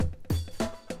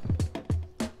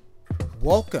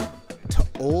Welcome to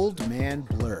Old Man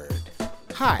Blerd.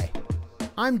 Hi,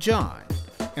 I'm John,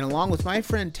 and along with my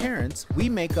friend Terrence, we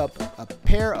make up a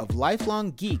pair of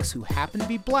lifelong geeks who happen to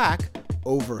be black,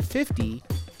 over 50,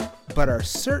 but are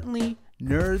certainly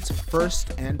nerds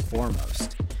first and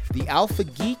foremost. The Alpha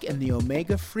Geek and the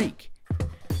Omega Freak.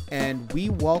 And we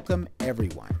welcome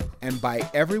everyone. And by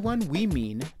everyone, we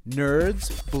mean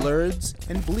nerds, blerds,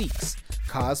 and bleaks,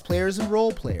 cosplayers and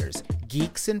role players,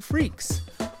 geeks and freaks,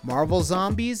 Marvel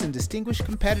zombies and distinguished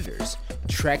competitors,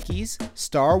 Trekkies,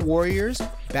 Star Warriors,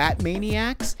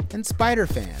 Batmaniacs, and Spider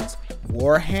fans,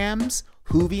 Warhams,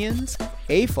 Whovians,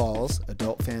 AFOLs,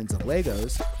 adult fans of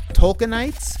Legos,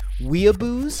 Tolkienites,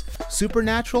 Weeaboos,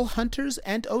 Supernatural Hunters,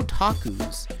 and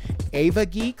Otakus, Ava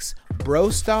Geeks,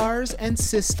 Bro Stars, and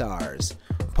Sis Stars,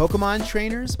 Pokemon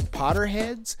Trainers,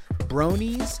 Potterheads,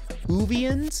 Bronies,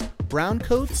 Whovians,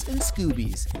 Browncoats, and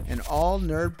Scoobies, and all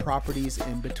nerd properties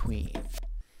in between.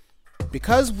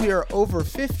 Because we are over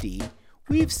 50,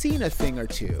 we've seen a thing or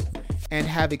two, and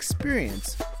have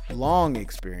experience, long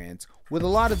experience, with a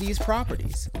lot of these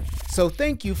properties. So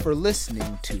thank you for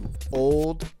listening to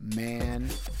Old Man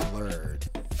Blerd.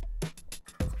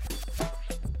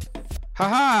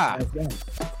 Haha!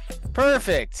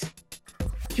 Perfect!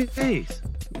 Jeez.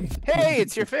 Hey,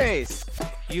 it's your face!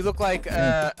 You look like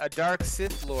a dark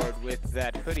Sith Lord with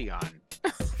that hoodie on.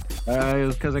 It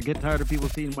was because I get tired of people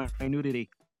seeing my nudity.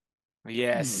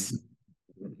 Yes.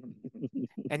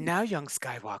 And now, young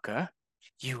Skywalker,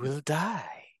 you will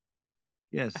die.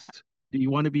 Yes. Do you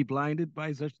want to be blinded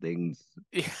by such things?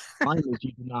 Mine is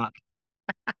you do not.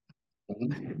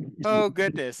 Oh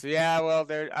goodness, yeah. Well,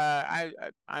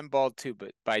 I'm bald too,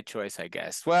 but by choice, I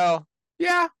guess. Well,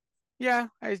 yeah.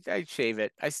 I shave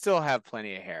it. I still have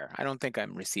plenty of hair. I don't think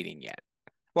I'm receding yet.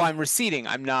 Well, I'm receding.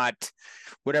 I'm not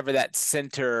whatever that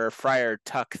center friar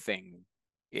tuck thing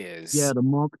is. Yeah, the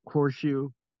monk horseshoe.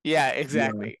 Yeah,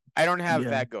 exactly. I don't have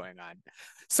that going on.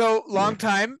 So long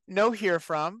time no hear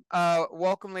from.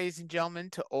 Welcome, ladies and gentlemen,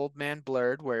 to Old Man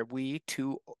Blerd, where we,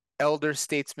 two elder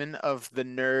statesmen of the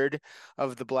nerd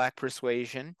of the black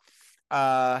persuasion,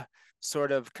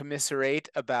 sort of commiserate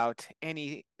about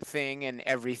anything and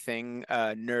everything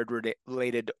nerd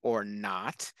related or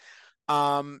not.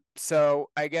 So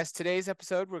I guess today's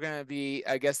episode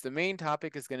the main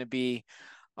topic is going to be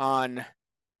on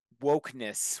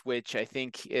wokeness, which I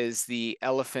think is the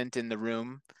elephant in the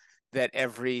room that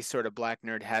every sort of black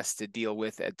nerd has to deal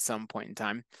with at some point in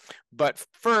time. But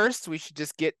first, we should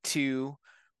just get to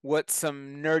what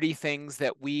some nerdy things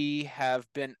that we have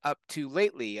been up to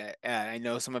lately. I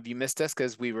know some of you missed us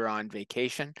because we were on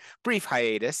vacation, brief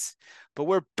hiatus, but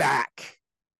we're back.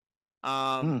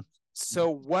 So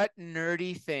what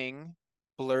nerdy thing,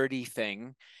 blerdy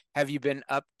thing, have you been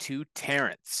up to,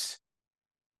 Terrence?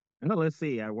 Oh, let's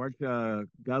see. I watched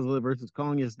Godzilla versus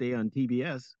Kong yesterday on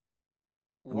TBS.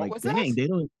 What was dang, that? they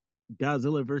don't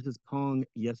Godzilla versus Kong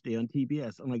yesterday on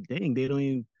TBS. I'm like, dang, they don't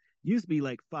even used to be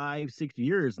like 5-6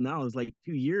 years. Now it's like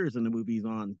 2 years and the movie's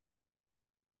on.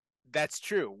 That's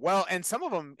true. Well, and some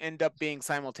of them end up being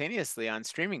simultaneously on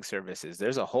streaming services.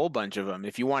 There's a whole bunch of them.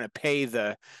 If you want to pay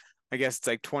I guess it's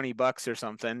like $20 or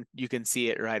something, you can see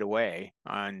it right away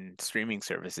on streaming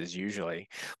services usually.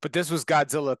 But this was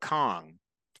Godzilla Kong.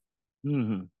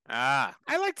 Mm-hmm. I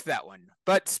liked that one.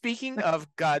 But speaking of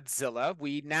Godzilla,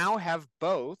 we now have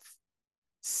both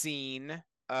seen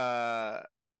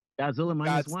Godzilla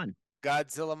Minus One.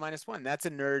 Godzilla Minus One. That's a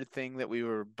nerd thing that we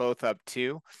were both up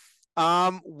to.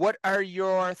 What are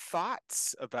your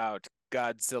thoughts about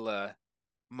Godzilla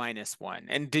Minus One?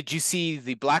 And did you see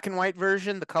the black and white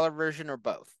version, the color version, or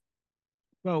both?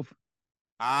 Both.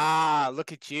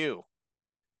 Look at you.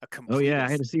 A completist. Oh yeah, I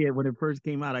had to see it when it first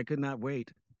came out. I could not wait.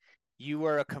 You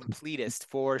were a completist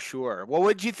for sure. What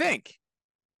would you think?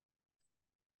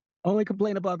 Only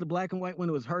complaint about the black and white when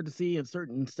it was hard to see in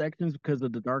certain sections because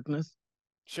of the darkness.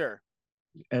 Sure.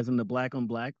 As in the black on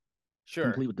black. Sure.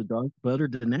 Complete with the dark. But other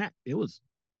than that, it was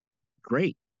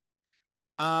great.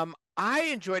 I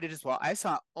enjoyed it as well. I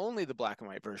saw only the black and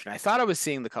white version. I thought I was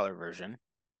seeing the color version.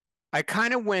 I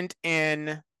kind of went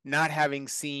in not having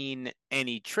seen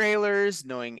any trailers,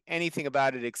 knowing anything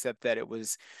about it except that it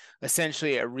was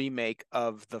essentially a remake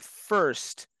of the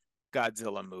first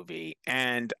Godzilla movie.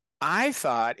 And I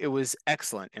thought it was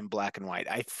excellent in black and white.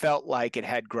 I felt like it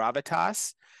had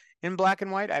gravitas in black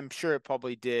and white. I'm sure it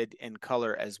probably did in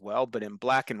color as well, but in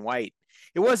black and white,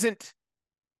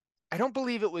 I don't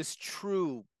believe it was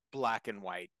true black and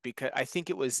white, because I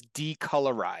think it was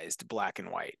decolorized black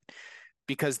and white,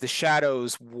 because the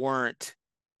shadows weren't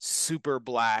super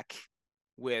black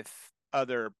with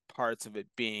other parts of it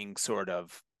being sort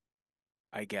of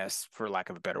I guess, for lack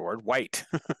of a better word, white.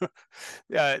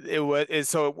 It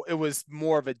was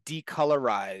more of a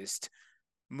decolorized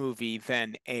movie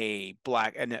than a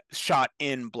black and shot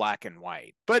in black and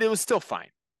white, but it was still fine.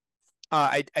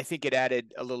 I think it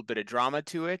added a little bit of drama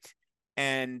to it,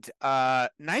 and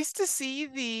nice to see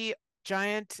the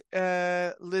giant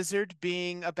lizard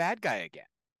being a bad guy again.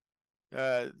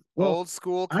 Well, Old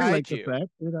school I like the kaiju. fact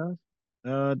that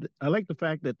I like the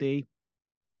fact that they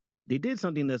did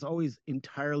something that's always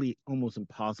entirely almost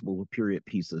impossible with period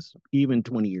pieces, even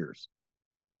 20 years.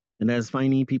 And that's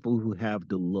finding people who have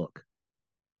the look.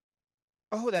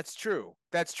 Oh, that's true.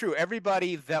 That's true.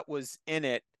 Everybody that was in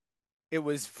it, it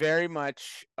was very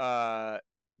much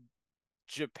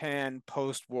Japan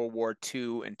post World War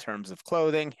II in terms of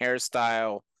clothing,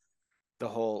 hairstyle, the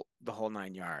whole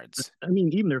nine yards. I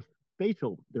mean, even their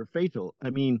facial. I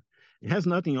mean, it has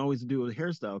nothing always to do with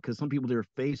hairstyle because some people their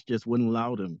face just wouldn't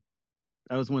allow them.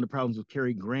 That was one of the problems with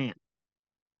Cary Grant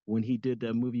when he did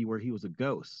that movie where he was a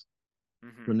ghost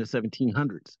from the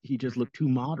 1700s. He just looked too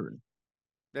modern.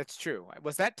 That's true.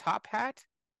 Was that Top Hat?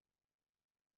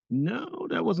 No,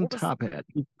 that wasn't Top Hat.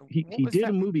 He was did that?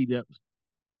 a movie that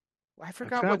I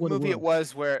forgot what movie it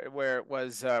was where it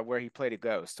was where he played a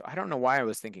ghost. I don't know why I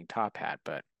was thinking Top Hat,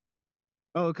 but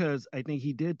oh, because I think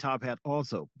he did Top Hat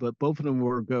also, but both of them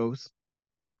were ghosts,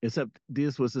 except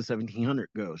this was the 1700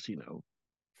 ghost, you know.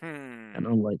 And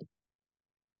I'm like,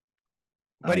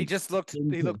 but he looked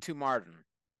too modern.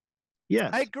 Yes,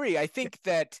 I agree. I think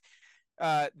that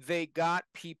they got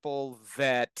people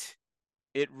that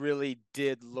it really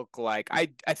did look like. I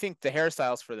think the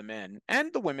hairstyles for the men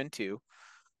and the women too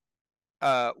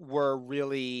were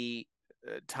really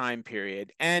time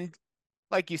period. And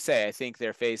like you say, I think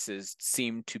their faces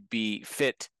seem to be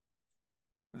fit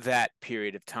that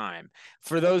period of time.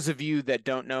 For those of you that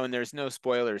don't know, and there's no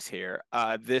spoilers here,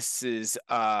 this is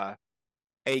a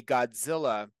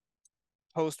Godzilla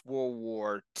post-World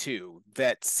War II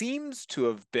that seems to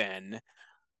have been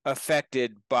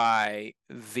affected by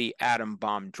the atom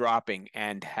bomb dropping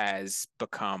and has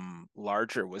become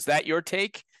larger. Was that your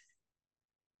take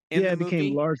in the it became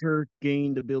movie? larger,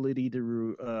 gained ability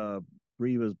to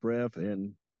breathe his breath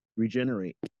and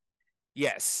regenerate.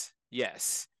 Yes,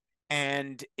 yes.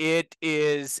 And it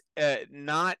is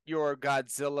not your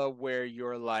Godzilla where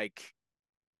you're like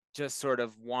just sort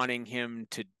of wanting him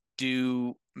to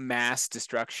do mass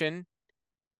destruction.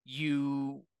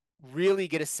 You really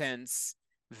get a sense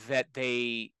that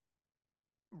they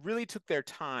really took their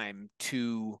time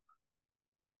to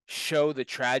show the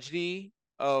tragedy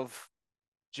of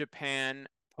Japan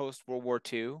post World War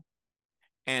II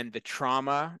and the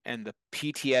trauma and the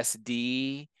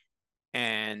PTSD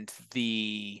and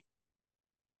the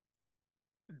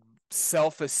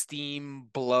self-esteem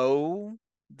blow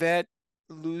that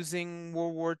losing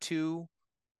World War II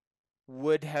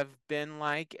would have been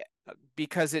like,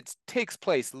 because it takes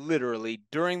place literally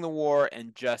during the war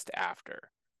and just after.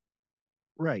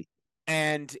 Right.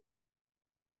 And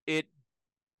it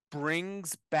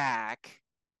brings back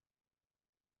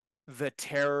the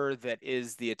terror that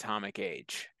is the atomic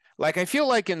age. Like, I feel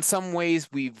like in some ways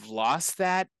we've lost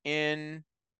that in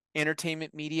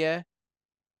entertainment media,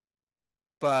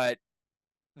 but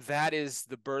that is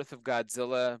the birth of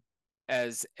Godzilla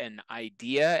as an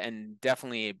idea, and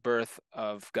definitely a birth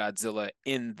of Godzilla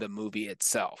in the movie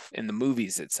itself, in the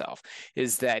movies itself,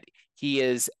 is that he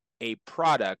is a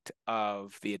product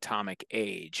of the atomic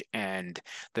age and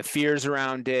the fears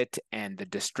around it and the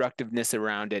destructiveness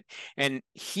around it. And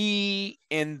he,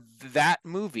 in that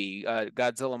movie,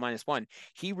 Godzilla Minus One,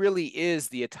 he really is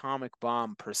the atomic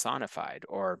bomb personified,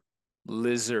 or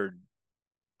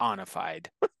lizard-onified.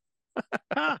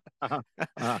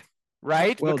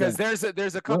 Right? Well Because done.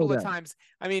 there's a couple of times.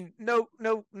 I mean, no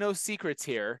secrets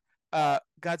here.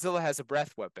 Godzilla has a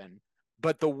breath weapon,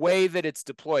 but the way that it's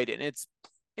deployed, and it's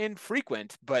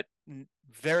infrequent but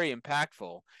very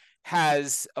impactful,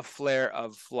 has a flare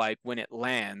of like when it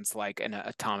lands, like an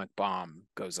atomic bomb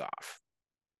goes off.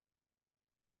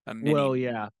 A mini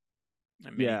nuke.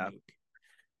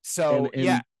 So and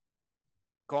yeah,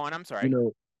 go on. I'm sorry. You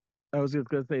know, I was just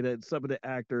gonna say that some of the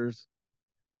actors,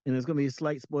 and it's gonna be a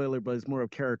slight spoiler, but it's more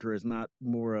of character, it's not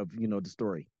more of the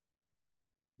story.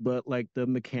 But like the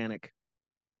mechanic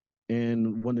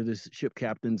and one of the ship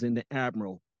captains and the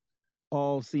admiral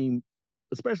all seem,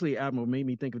 especially admiral, made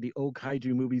me think of the old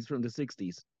kaiju movies from the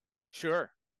 '60s.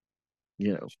 Sure.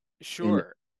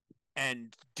 And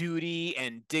and duty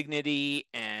and dignity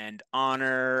and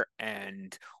honor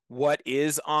and what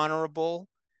is honorable.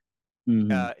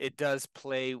 It does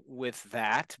play with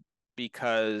that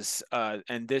because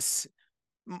and this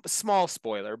small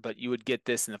spoiler, but you would get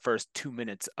this in the first 2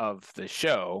 minutes of the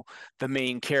show. The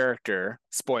main character,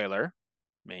 spoiler,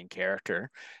 main character,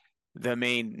 the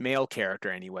main male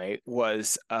character anyway,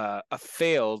 was a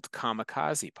failed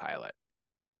kamikaze pilot.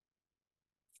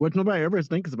 Which nobody ever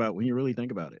thinks about when you really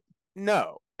think about it.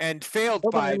 No, and failed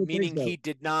Nobody by ever meaning thinks he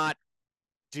did not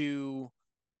do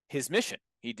his mission.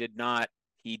 He did not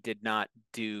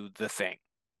do the thing,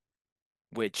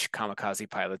 which kamikaze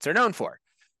pilots are known for.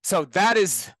 So that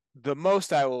is the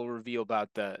most I will reveal about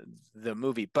the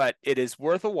movie, but it is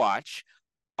worth a watch.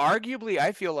 Arguably,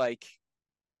 I feel like,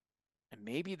 and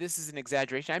maybe this is an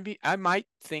exaggeration, I might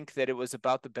think that it was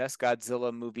about the best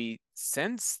Godzilla movie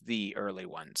since the early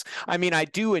ones. I mean, I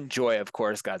do enjoy, of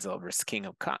course, Godzilla vs.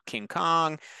 King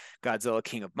Kong, Godzilla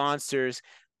King of Monsters,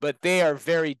 but they are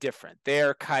very different. They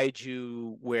are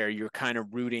kaiju where you're kind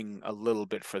of rooting a little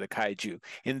bit for the kaiju.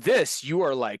 In this, you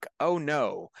are like, oh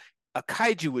no, a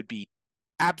kaiju would be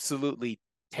absolutely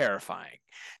terrifying.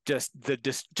 Just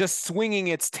swinging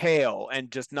its tail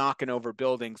and just knocking over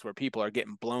buildings where people are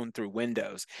getting blown through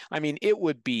windows. I mean, it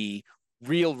would be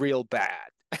real bad.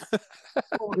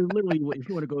 Well, it literally, if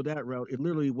you want to go that route, it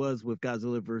literally was with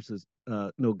Godzilla versus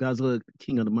Godzilla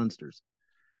King of the Monsters.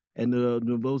 And the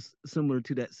most similar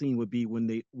to that scene would be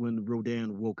when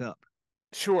Rodan woke up.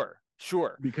 Sure.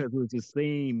 Because it was the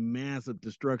same massive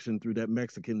destruction through that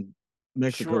Mexico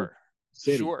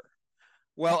city. Sure.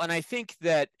 Well, and I think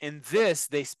that in this,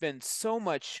 they spend so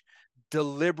much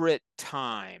deliberate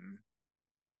time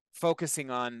focusing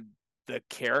on the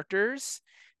characters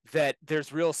that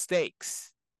there's real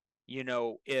stakes,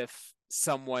 if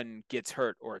someone gets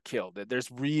hurt or killed, that there's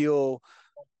real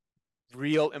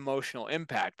emotional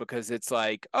impact, because it's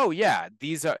like, oh yeah,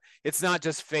 it's not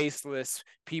just faceless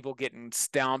people getting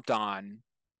stomped on,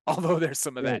 although there's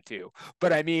some of that too.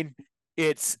 But I mean,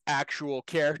 it's actual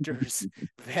characters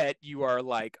that you are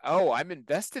like, oh, I'm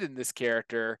invested in this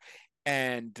character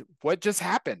and what just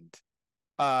happened.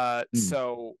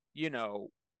 So,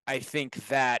 I think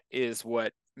that is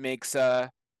what makes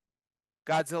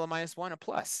Godzilla Minus One a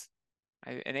plus,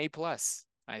 an A plus.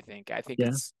 I think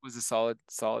it was a solid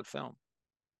film.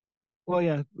 Well,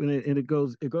 yeah, and it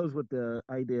goes with the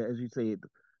idea, as you say,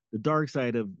 the dark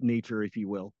side of nature, if you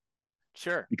will.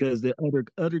 Sure. Because the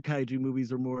other kaiju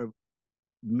movies are more of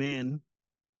man.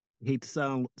 Hate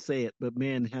to say it, but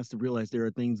man has to realize there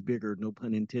are things bigger, no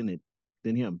pun intended,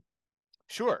 than him.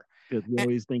 Sure. Because we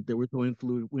always think that we're so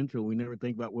influential, we never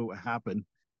think about what would happen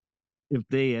if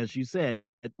they, as you said,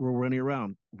 were running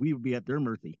around. We would be at their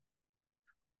mercy.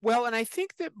 Well, and I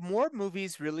think that more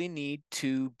movies really need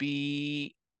to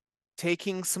be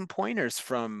taking some pointers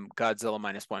from Godzilla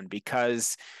Minus One,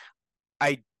 because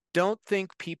I don't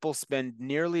think people spend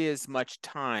nearly as much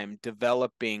time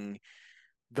developing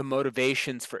the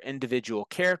motivations for individual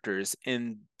characters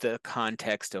in the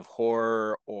context of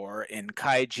horror or in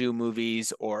kaiju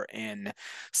movies or in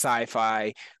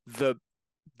sci-fi. The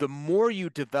more you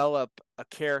develop a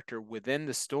character within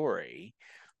the story,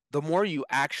 the more you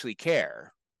actually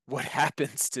care what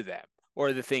happens to them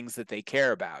or the things that they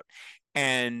care about.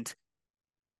 And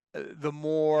the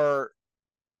more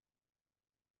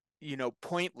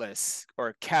pointless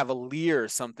or cavalier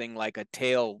something like a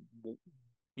tail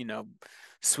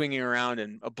swinging around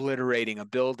and obliterating a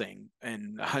building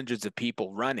and hundreds of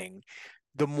people running,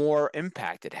 the more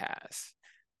impact it has.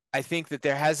 I think that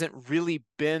there hasn't really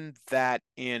been that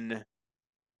in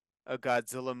a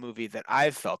Godzilla movie that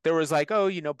I've felt. There was like,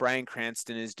 oh, Bryan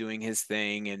Cranston is doing his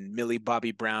thing and Millie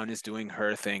Bobby Brown is doing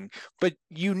her thing, but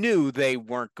you knew they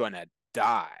weren't going to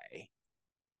die.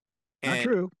 Not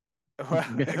true.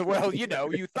 Well, you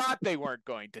thought they weren't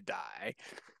going to die,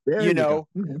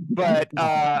 but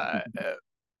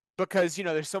because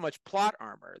there's so much plot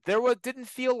armor. Didn't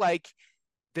feel like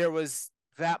there was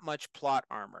that much plot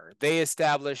armor. They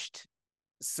established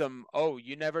some,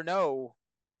 you never know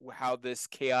how this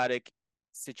chaotic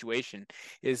situation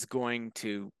is going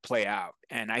to play out.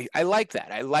 And I like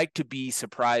that. I like to be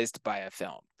surprised by a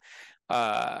film.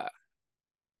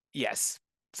 Yes.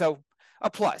 So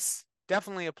a plus.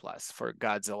 Definitely a plus for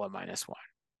Godzilla Minus One.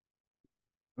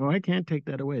 Oh, I can't take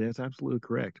that away. That's absolutely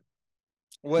correct.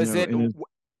 Was it?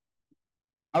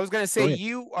 I was going to say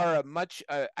you are a much.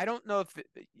 I don't know if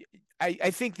I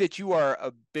think that you are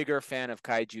a bigger fan of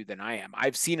kaiju than I am.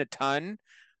 I've seen a ton,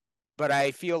 but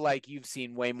I feel like you've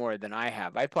seen way more than I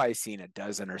have. I've probably seen a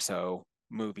dozen or so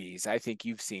movies. I think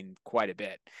you've seen quite a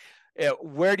bit.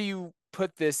 Where do you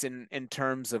put this in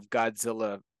terms of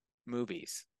Godzilla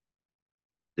movies?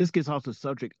 This gets off the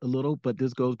subject a little, but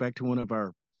this goes back to one of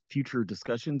our future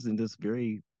discussions in this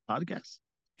very podcast.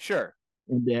 Sure.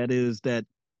 And that is that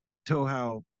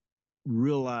Toho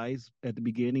realized at the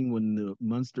beginning when the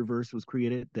Monsterverse was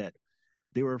created that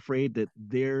they were afraid that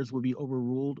theirs would be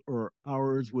overruled or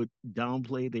ours would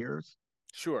downplay theirs.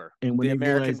 Sure. And when The they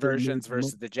American realized they made versions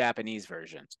versus the Japanese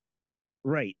versions.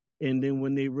 right, and then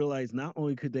when they realized not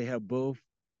only could they have both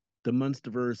the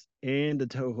Monsterverse and the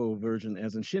Toho version,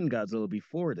 as in Shin Godzilla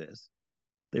before this,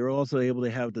 they were also able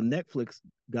to have the Netflix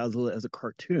Godzilla as a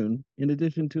cartoon, in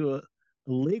addition to a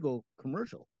Lego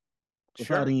commercial, without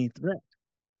Sure. any threat.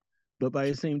 But by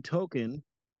the same token,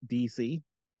 DC,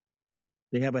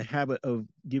 they have a habit of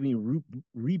giving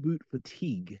reboot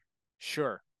fatigue.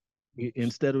 Sure.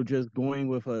 Instead of just going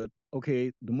with the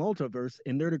multiverse,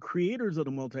 and they're the creators of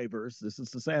the multiverse. This is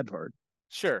the sad part.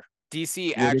 Sure.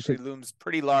 DC Where actually looms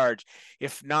pretty large,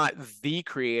 if not the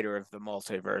creator of the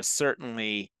multiverse.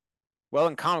 Certainly, well,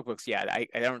 in comic books, yeah,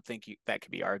 I don't think that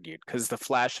could be argued, because the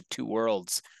Flash of Two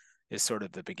Worlds is sort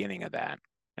of the beginning of that.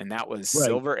 And that was right.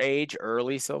 Silver Age,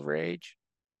 early Silver Age.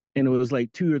 And it was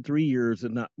like 2 or 3 years,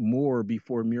 and not more,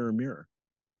 before Mirror Mirror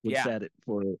would set it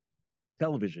for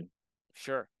television.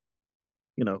 Sure.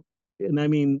 You know, and I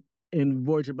mean, and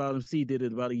Voyage of Bottom Sea did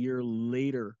it about a year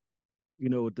later, you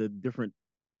know, with the different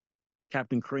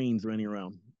Captain Cranes running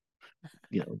around,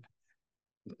 you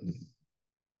know.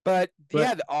 But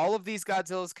yeah, all of these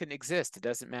Godzillas can exist. It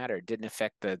doesn't matter. It didn't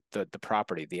affect the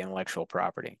property, the intellectual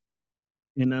property.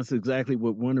 And that's exactly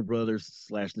what Warner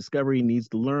Brothers / Discovery needs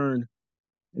to learn,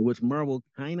 which Marvel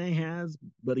kind of has.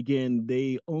 But again,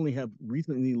 they only have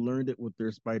recently learned it with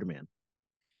their Spider-Man,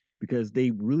 because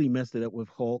they really messed it up with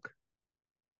Hulk.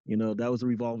 You know, that was a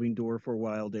revolving door for a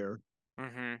while there.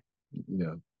 Mm-hmm.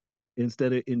 Yeah.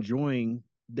 Instead of enjoying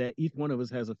that each one of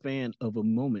us has a fan of a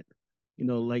moment. You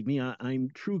know, like me, I'm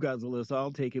true Godzilla, so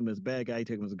I'll take him as bad guy,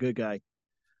 take him as a good guy.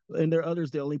 And there are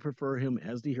others that only prefer him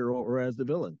as the hero or as the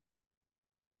villain.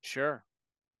 Sure.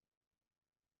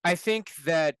 I think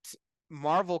that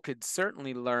Marvel could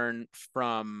certainly learn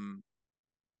from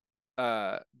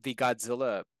the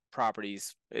Godzilla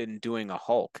properties in doing a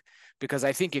Hulk, because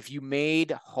I think if you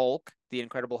made Hulk, the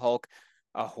Incredible Hulk,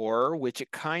 a horror, which it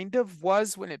kind of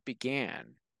was when it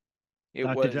began, it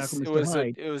Dr. Jekyll, Mr.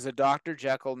 Hyde. It was a Dr.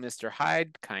 Jekyll, Mr.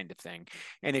 Hyde kind of thing.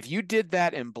 And if you did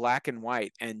that in black and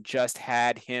white and just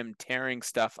had him tearing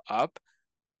stuff up,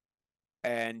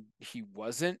 and he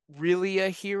wasn't really a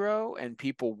hero, and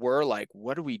people were like,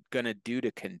 what are we gonna do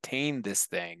to contain this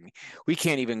thing? We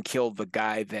can't even kill the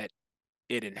guy that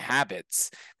it inhabits,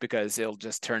 because it'll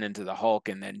just turn into the Hulk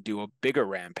and then do a bigger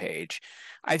rampage.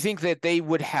 I think that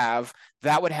would have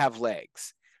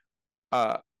legs.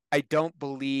 I don't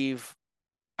believe,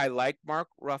 I like Mark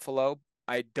Ruffalo.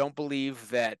 I don't believe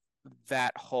that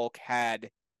Hulk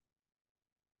had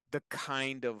the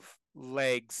kind of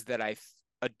legs that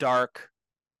a dark,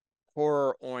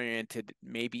 horror-oriented,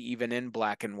 maybe even in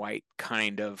black and white,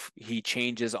 kind of he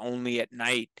changes only at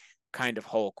night kind of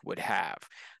Hulk would have.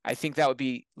 I think that would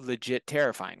be legit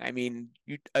terrifying. I mean,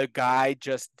 a guy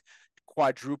just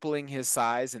quadrupling his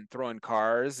size and throwing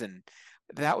cars, and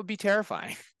that would be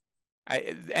terrifying.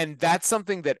 And that's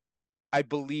something that I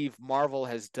believe Marvel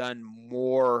has done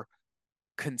more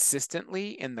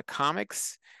consistently in the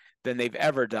comics than they've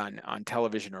ever done on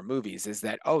television or movies, is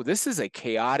that, oh, this is a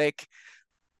chaotic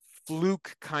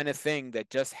fluke kind of thing that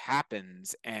just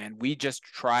happens, and we just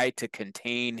try to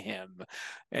contain him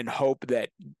and hope that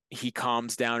he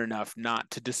calms down enough not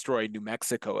to destroy New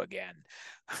Mexico again.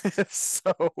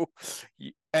 So,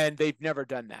 and they've never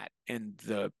done that in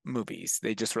the movies.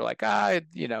 They just were like,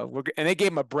 you know, and they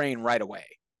gave him a brain right away.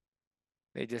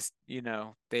 They just, you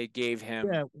know, they gave him.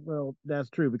 Yeah, well, that's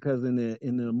true, because in the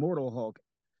Immortal Hulk,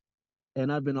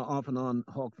 and I've been an off and on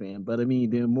Hulk fan, but I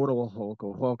mean the Immortal Hulk,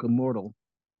 or Hulk Immortal,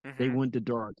 they went to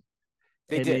dark.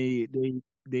 They did.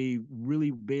 They really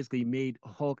basically made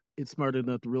Hulk smart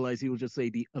enough to realize he was just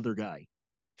the other guy.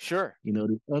 Sure. You know,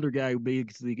 the other guy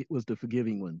basically was the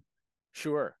forgiving one.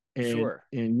 Sure. And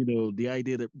you know, the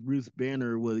idea that Bruce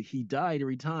Banner he died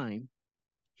every time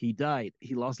he died.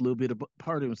 He lost a little bit of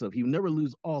part of himself. He would never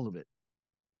lose all of it.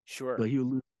 Sure. But he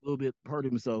would lose a little bit part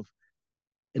of himself.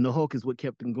 And the Hulk is what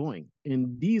kept him going.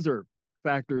 And these are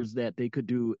factors that they could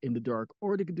do in the dark,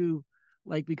 or they could do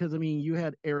because I mean, you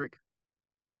had Eric,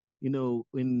 you know,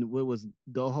 in what was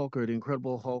the Hulk or the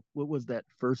Incredible Hulk? What was that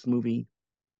first movie?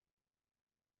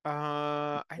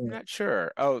 I'm not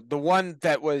sure. Oh, the one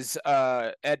that was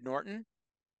Ed Norton?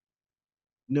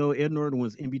 No, Ed Norton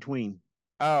was in between.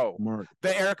 Oh, Mark.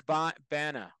 The Eric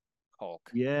Bana Hulk.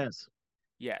 Yes.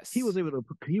 Yes. He was able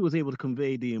to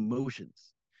convey the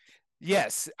emotions.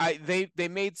 Yes. They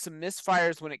made some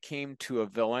misfires when it came to a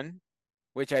villain,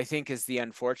 which I think is the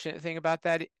unfortunate thing about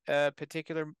that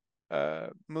particular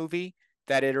movie,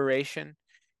 that iteration,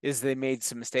 is they made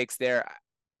some mistakes there.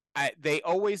 They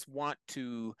always want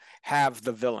to have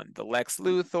the villain, the Lex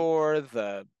Luthor,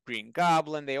 the Green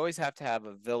Goblin. They always have to have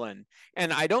a villain.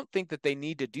 And I don't think that they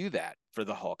need to do that for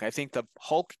the Hulk. I think the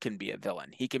Hulk can be a villain.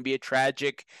 He can be a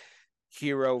tragic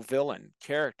hero villain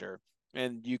character,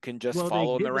 and you can just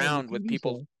follow him around with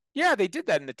people. Show. Yeah, they did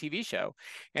that in the TV show.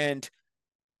 And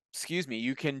excuse me,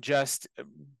 you can just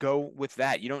go with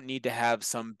that. You don't need to have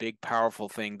some big powerful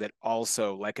thing that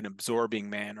also, like an absorbing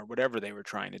man or whatever they were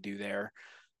trying to do there,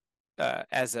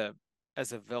 as a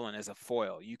villain, as a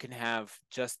foil. You can have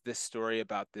just this story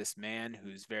about this man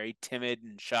who's very timid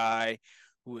and shy,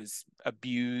 who was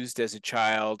abused as a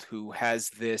child, who has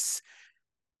this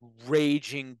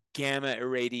raging gamma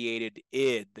irradiated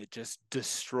id that just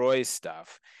destroys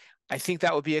stuff. I think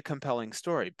that would be a compelling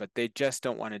story, but they just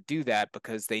don't want to do that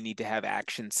because they need to have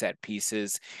action set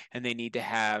pieces, and they need to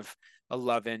have a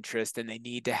love interest, and they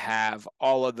need to have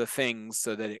all of the things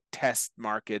so that it tests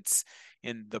markets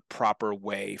in the proper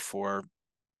way for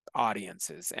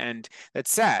audiences. And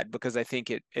that's sad because I think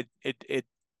it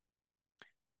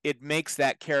makes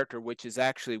that character, which is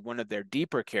actually one of their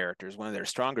deeper characters, one of their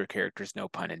stronger characters, no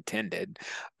pun intended,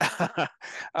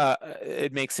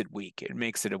 it makes it weak. It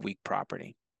makes it a weak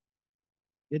property.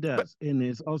 It does. And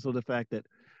it's also the fact that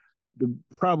the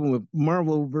problem with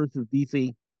Marvel versus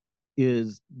DC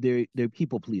is they're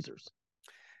people pleasers.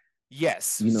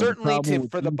 Yes, you know, certainly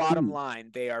for the bottom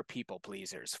line, they are people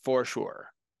pleasers for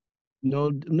sure. No,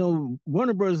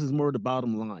 Warner Bros. Is more the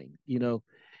bottom line. You know,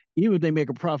 even if they make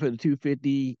a profit of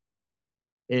 $250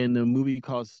 and the movie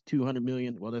costs $200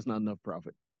 million, well, that's not enough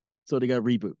profit. So they got to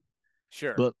reboot.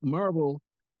 Sure. But Marvel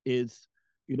is,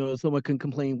 you know, someone can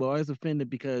complain, well, I was offended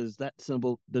because that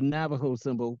symbol, the Navajo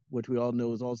symbol, which we all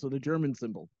know is also the German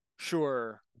symbol.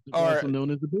 Sure. It's also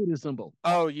known as the Buddha symbol.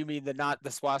 Oh, you mean not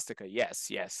the swastika? Yes.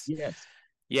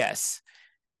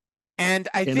 And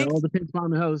I think it all depends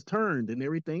on how it's turned and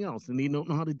everything else, and they don't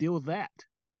know how to deal with that.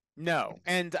 No,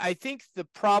 and I think the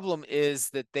problem is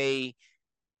that they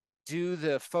do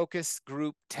the focus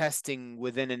group testing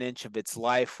within an inch of its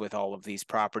life with all of these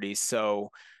properties.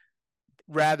 So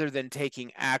rather than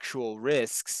taking actual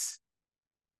risks,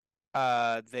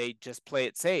 they just play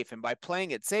it safe. And by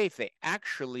playing it safe, they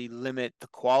actually limit the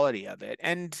quality of it.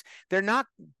 And they're not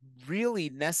really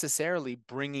necessarily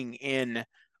bringing in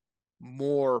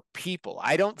more people.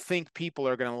 I don't think people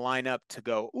are going to line up to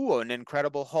go, ooh, an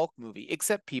Incredible Hulk movie,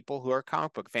 except people who are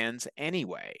comic book fans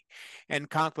anyway. And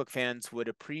comic book fans would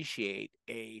appreciate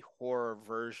a horror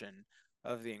version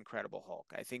of the Incredible Hulk.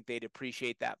 I think they'd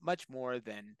appreciate that much more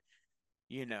than,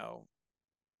 you know,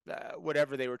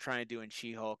 whatever they were trying to do in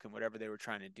She-Hulk and whatever they were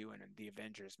trying to do in the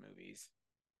Avengers movies.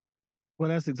 Well,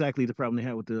 that's exactly the problem they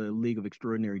had with the League of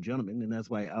Extraordinary Gentlemen, and that's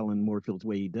why Alan Moore feels the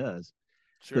way he does.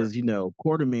 Because, you know,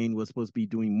 Quartermain was supposed to be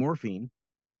doing morphine,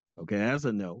 okay, as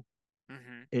a no.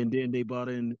 Mm-hmm. And then they brought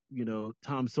in, you know,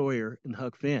 Tom Sawyer and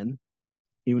Huck Finn,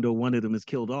 even though one of them is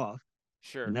killed off.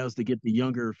 Sure. And that was to get the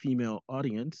younger female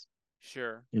audience.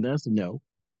 Sure. And that's a no.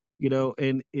 You know,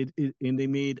 and and they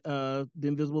made the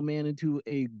Invisible Man into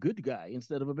a good guy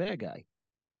instead of a bad guy.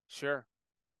 Sure.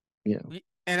 You know.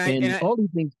 And all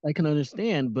these things I can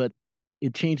understand, but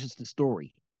it changes the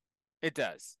story. It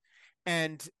does.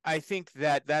 And I think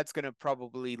that that's going to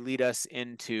probably lead us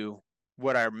into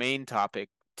what our main topic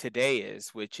today is,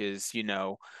 which is, you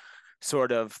know,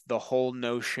 sort of the whole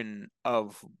notion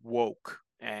of woke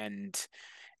and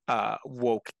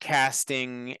woke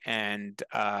casting and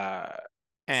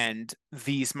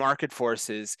these market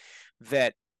forces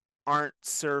that aren't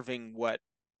serving what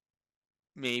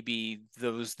maybe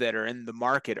those that are in the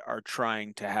market are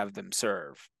trying to have them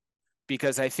serve.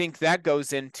 Because I think that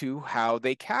goes into how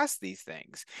they cast these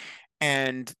things.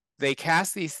 And they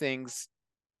cast these things.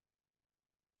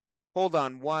 Hold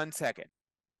on 1 second.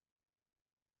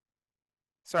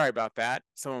 Sorry about that.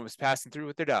 Someone was passing through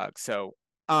with their dog. So,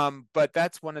 but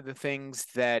that's one of the things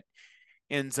that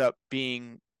ends up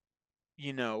being,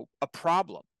 you know, a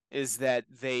problem, is that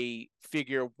they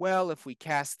figure, well, if we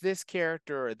cast this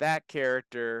character or that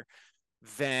character,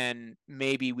 then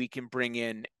maybe we can bring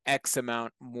in X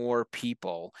amount more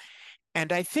people.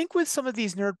 And I think with some of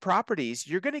these nerd properties,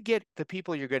 you're going to get the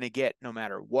people you're going to get no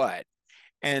matter what.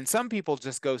 And some people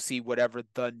just go see whatever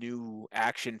the new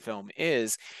action film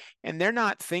is. And they're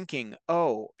not thinking,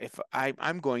 oh, if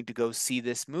I'm going to go see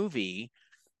this movie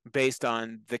based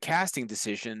on the casting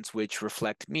decisions, which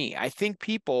reflect me. I think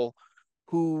people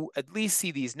who at least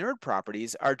see these nerd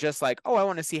properties are just like, oh, I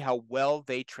want to see how well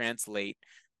they translate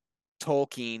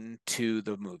Tolkien to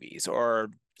the movies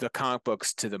or the comic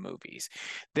books to the movies.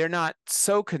 They're not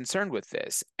so concerned with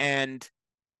this. And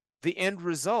the end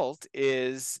result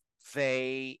is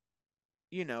they,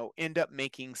 end up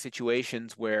making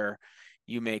situations where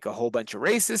you make a whole bunch of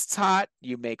racists hot,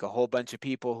 you make a whole bunch of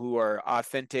people who are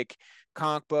authentic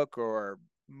comic book or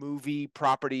movie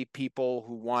property people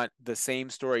who want the same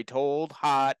story told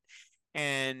hot,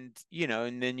 and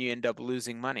and then you end up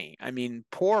losing money. I mean,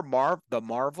 poor the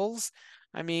Marvels.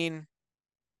 I mean,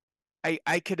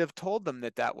 I could have told them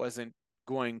that wasn't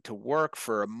going to work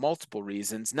for multiple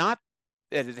reasons, not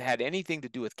that it had anything to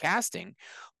do with casting,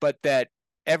 but that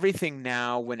everything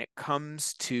now, when it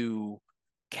comes to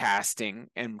casting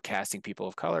and casting people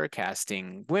of color,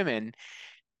 casting women,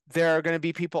 there are going to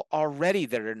be people already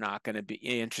that are not going to be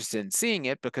interested in seeing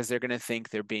it because they're going to think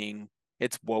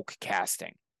it's woke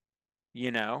casting,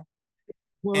 Well,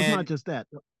 it's not And just that.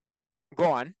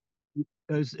 go on.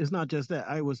 It's not just that.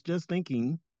 I was just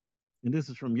thinking, and this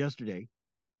is from yesterday,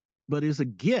 but it's a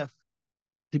gift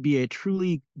to be a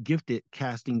truly gifted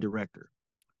casting director.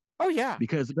 Oh yeah,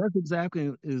 Because the best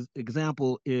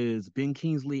example is Ben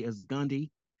Kingsley as Gandhi,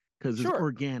 because it's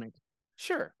organic.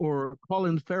 Sure. Or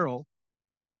Colin Farrell,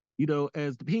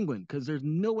 as the Penguin, because there's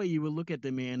no way you would look at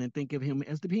the man and think of him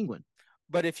as the Penguin.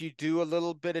 But if you do a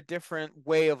little bit of different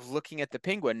way of looking at the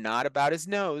Penguin, not about his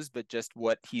nose, but just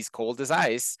what he's cold as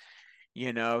ice,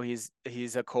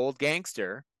 he's a cold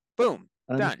gangster. Boom.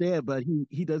 I understand, done. But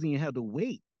he doesn't even have the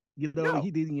weight. No. He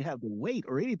didn't even have the weight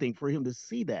or anything for him to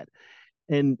see that.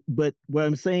 But what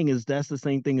I'm saying is that's the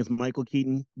same thing as Michael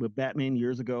Keaton with Batman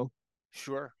years ago.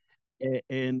 Sure.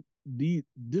 And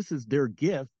this is their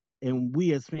gift, and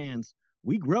we as fans,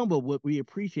 we grumble what we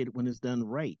appreciate it when it's done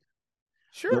right.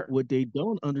 Sure. But what they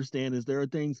don't understand is there are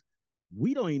things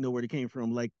we don't even know where they came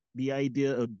from, like the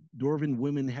idea of dwarven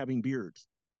women having beards.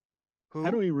 Who?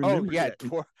 I don't even remember. Oh yeah,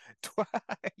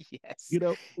 that. Yes.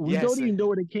 We don't even know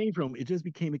where they came from. It just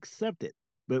became accepted.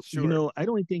 But sure. I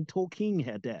don't even think Tolkien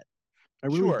had that. I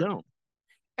really don't.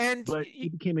 But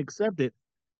it became accepted.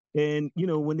 And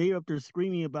when they up there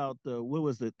screaming about the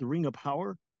Ring of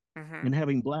Power, and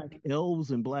having black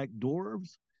elves and black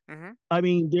dwarves, I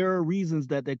mean, there are reasons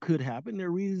that could happen. There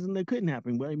are reasons that couldn't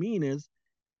happen. What I mean is,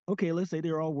 okay, let's say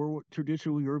they're all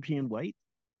traditional European white.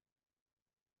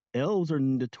 Elves are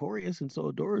notorious, and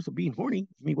so dwarves are being horny.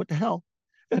 I mean, what the hell?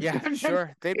 Yeah,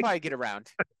 sure. They probably get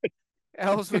around.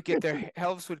 Elves would get their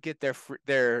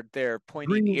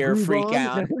pointed ear freak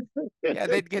on. Yeah,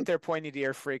 they'd get their pointed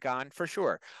ear freak on for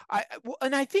sure.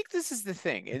 And I think this is the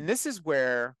thing, and this is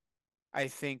where I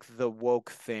think the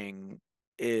woke thing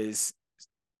is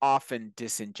often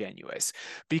disingenuous,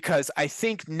 because I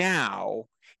think now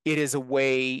it is a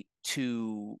way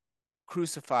to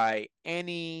crucify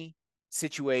any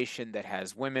situation that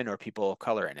has women or people of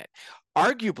color in it.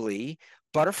 Arguably,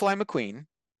 Butterfly McQueen,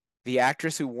 the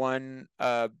actress who won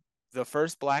the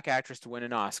first black actress to win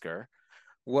an Oscar,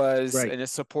 was in a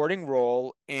supporting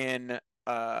role in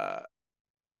Gone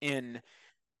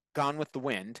with the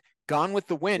Wind. Gone with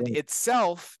the Wind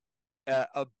itself,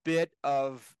 a bit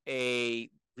of a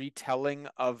retelling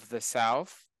of the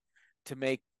South to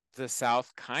make the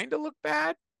South kind of look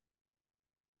bad.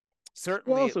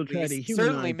 Certainly, also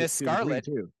certainly Miss Scarlet.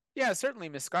 Yeah, certainly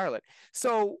Miss Scarlet.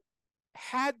 So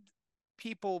had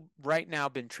people right now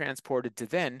been transported to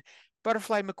then,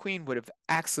 Butterfly McQueen would have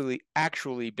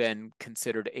actually been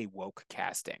considered a woke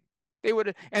casting. They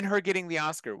would, and her getting the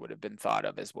Oscar would have been thought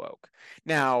of as woke.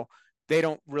 Now, they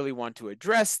don't really want to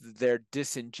address their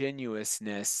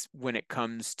disingenuousness when it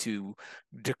comes to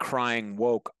decrying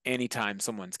woke anytime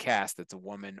someone's cast that's a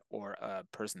woman or a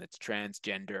person that's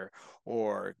transgender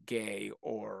or gay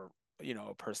or,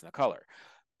 a person of color.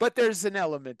 But there's an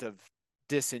element of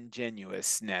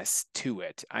disingenuousness to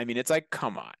it. I mean, it's like,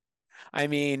 come on. I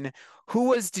mean,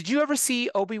 did you ever see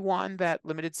Obi-Wan, that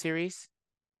limited series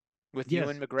with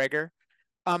Ewan McGregor?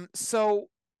 So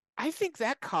I think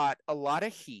that caught a lot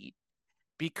of heat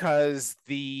because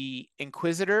the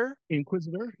Inquisitor,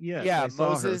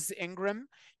 Moses Ingram,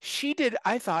 she did,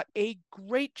 I thought, a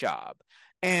great job.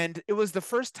 And it was the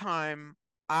first time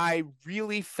I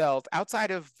really felt,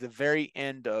 outside of the very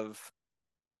end of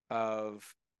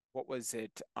what was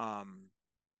it?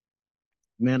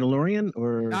 Mandalorian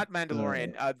or not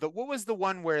Mandalorian? What was the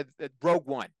one where Rogue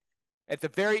One? At the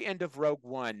very end of Rogue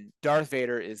One, Darth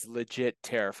Vader is legit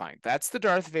terrifying. That's the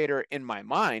Darth Vader in my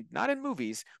mind, not in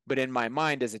movies, but in my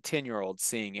mind as a 10-year-old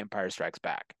seeing Empire Strikes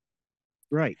Back.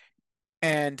 Right.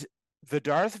 And the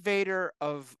Darth Vader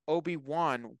of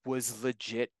Obi-Wan was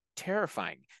legit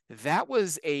terrifying. That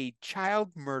was a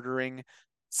child murdering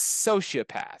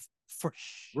sociopath for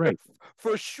sure. Right.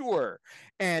 For sure.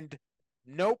 And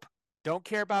nope, don't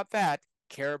care about that.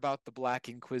 Care about the Black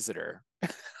Inquisitor.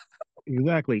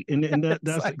 Exactly. And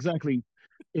that's like, exactly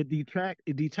it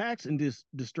detracts and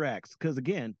distracts because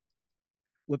again,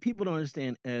 what people don't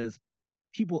understand as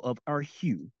people of our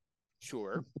hue,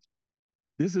 Sure.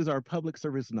 this is our public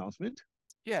service announcement.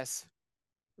 Yes.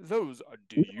 Those are,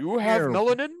 do We you don't have care.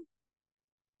 melanin?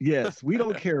 Yes, we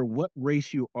don't care what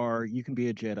race you are. You can be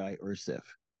a Jedi or a Sith.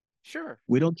 Sure.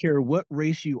 We don't care what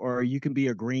race you are. You can be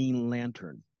a Green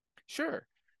Lantern. Sure.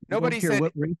 We don't Nobody care said,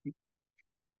 what race yeah,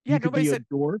 you could nobody be a said,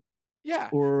 dwarf yeah.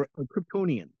 or a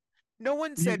Kryptonian. No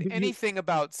one You, said you, anything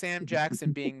about Sam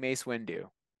Jackson being Mace Windu.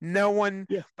 No one,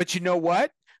 yeah, but you know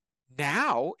what?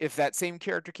 Now, if that same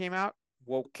character came out,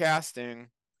 woke casting.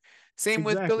 Same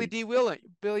with exactly.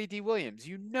 Billy D. Williams.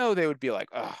 You know they would be like,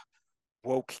 oh,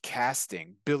 woke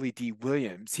casting, Billy D.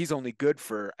 Williams. He's only good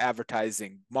for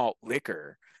advertising malt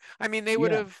liquor. I mean, Yeah. they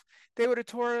would have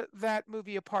tore that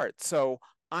movie apart. So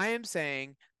I am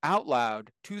saying out loud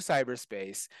to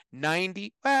cyberspace,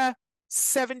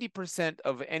 70%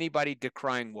 of anybody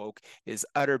decrying woke is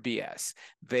utter BS.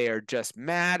 They are just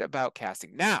mad about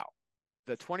casting. Now,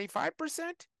 the 25%,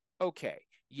 okay,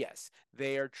 yes,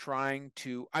 they are trying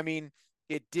to, I mean,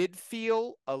 it did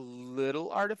feel a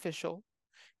little artificial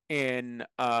in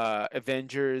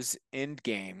Avengers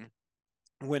Endgame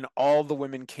when all the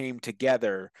women came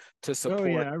together to Oh support.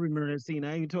 yeah, I remember that scene.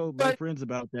 I even told my But friends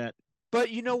about that.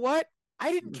 you know what?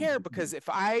 I didn't care because if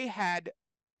I had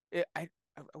I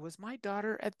was my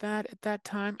daughter at that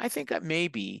time. I think that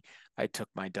maybe I took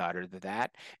my daughter to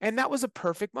that, and that was a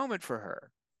perfect moment for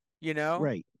her. You know,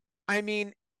 Right. I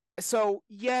mean, so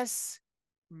yes,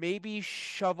 maybe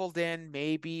shoveled in,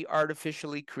 maybe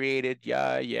artificially created.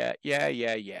 Yeah, yeah, yeah,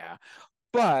 yeah, yeah.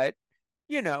 But,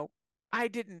 you know, I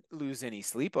didn't lose any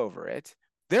sleep over it.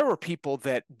 There were people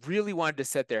that really wanted to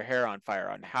set their hair on fire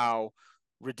on how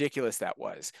ridiculous that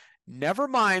was. Never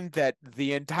mind that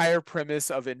the entire premise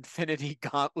of infinity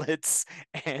gauntlets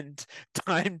and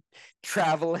time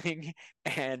traveling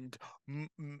and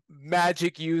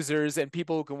magic users and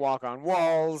people who can walk on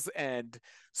walls and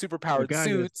A superpowered guy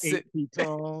that's suits. 8 feet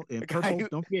tall A and guy purple. who,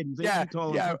 Don't forget, he's eight yeah, feet tall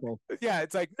and yeah, purple. yeah.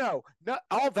 It's like, no, not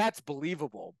all that's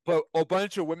believable, but a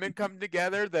bunch of women come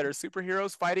together that are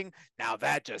superheroes fighting. Now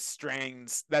that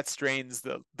strains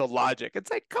the logic.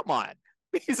 It's like, come on,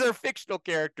 these are fictional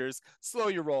characters. Slow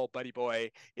your roll, buddy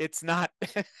boy. It's not,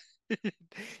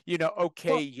 okay.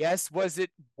 Well, Yes, was it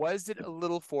a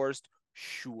little forced?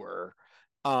 Sure.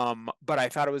 But I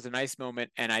thought it was a nice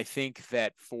moment, and I think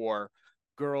that for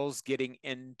girls getting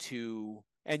into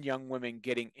and young women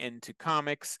getting into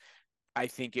comics, I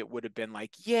think it would have been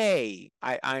like, yay,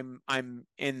 I'm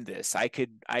in this. I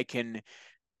can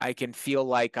feel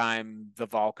like I'm the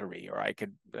Valkyrie, or I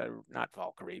could not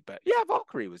Valkyrie, but yeah,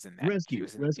 Valkyrie was in that. She Rescue.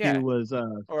 was in, Rescue yeah. was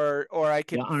Or I the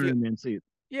could feel, Iron Man suit.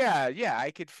 yeah, yeah,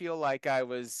 I could feel like I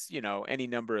was, any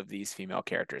number of these female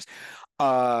characters.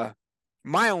 Uh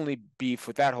my only beef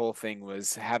with that whole thing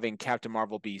was having Captain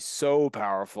Marvel be so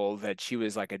powerful that she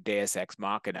was like a Deus Ex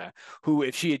Machina, who,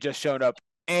 if she had just shown up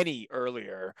any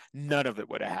earlier, none of it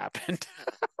would have happened.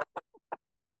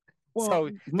 Well, So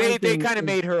my they thing kind of is,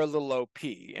 made her a little OP,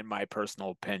 in my personal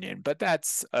opinion, but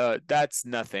that's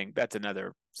nothing. That's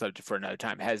another subject for another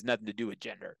time. It has nothing to do with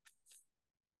gender.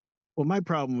 well, my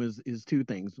problem is two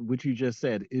things, which you just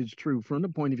said is true from the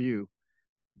point of view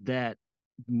that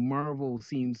Marvel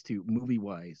seems to, movie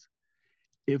wise,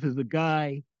 if it's a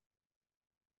guy,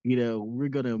 we're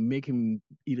gonna make him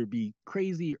either be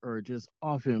crazy or just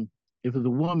off him. If it's a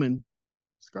woman,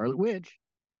 Scarlet Witch,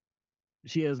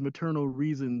 she has maternal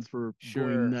reasons for going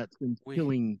Sure. nuts and We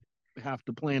killing half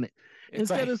the planet. It's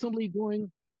Instead like of somebody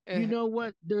going, you eh, know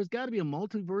what? There's got to be a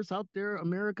multiverse out there,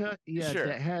 America. Yeah, sure.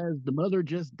 that has the mother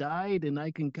just died, and I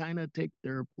can kind of take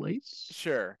their place.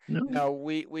 Sure. No, No,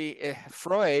 we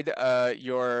Freud,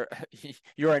 your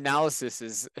analysis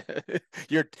is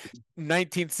your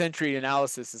 19th century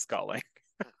analysis is calling.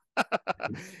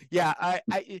 Yeah,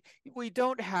 we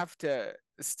don't have to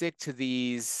stick to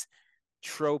these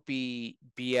tropey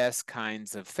BS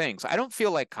kinds of things. I don't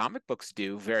feel like comic books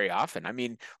do very often. I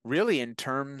mean, really, in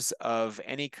terms of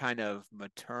any kind of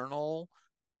maternal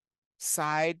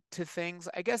side to things,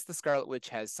 I guess the Scarlet Witch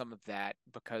has some of that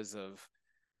because of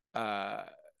uh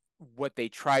what they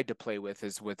tried to play with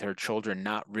is with her children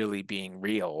not really being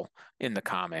real in the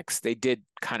comics. They did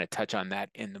kind of touch on that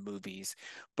in the movies.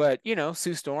 But,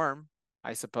 Sue Storm,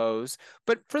 I suppose.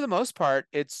 But for the most part,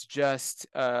 it's just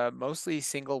mostly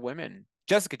single women.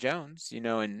 Jessica Jones,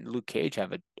 and Luke Cage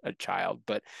have a child,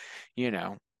 but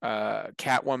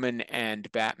Catwoman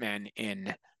and Batman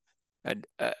in And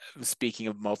speaking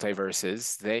of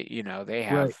multiverses, they Right.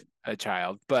 have a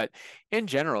child, but in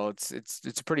general, it's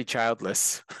a pretty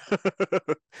childless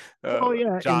Oh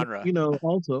yeah, and genre.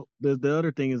 also the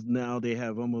other thing is now they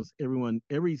have almost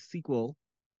every sequel,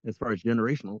 as far as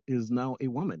generational, is now a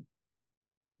woman.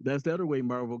 That's the other way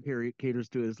Marvel caters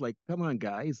to it. It's like, come on,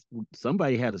 guys,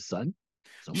 somebody had a son,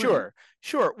 somebody, Sure,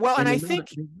 sure. Well, and and I think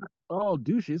they're not all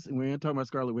douches, and we're not talking about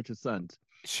Scarlet Witch's sons.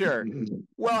 sure.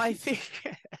 Well, I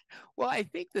think well, I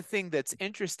think the thing that's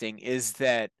interesting is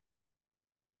that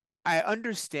I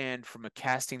understand from a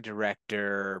casting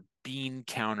director, bean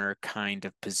counter kind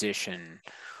of position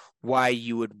why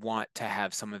you would want to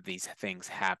have some of these things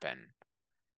happen.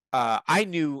 I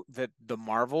knew that the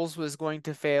Marvels was going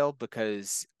to fail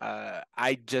because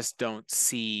I just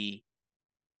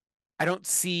I don't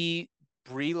see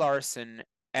Brie Larson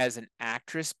as an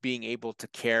actress being able to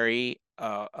carry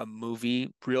a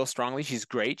movie real strongly. She's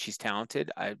great, she's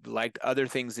talented. I liked other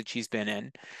things that she's been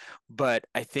in, but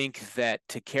I think that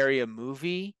to carry a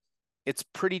movie, it's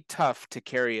pretty tough to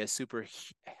carry a super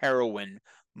heroine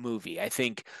movie. I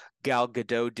think Gal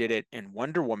Gadot did it in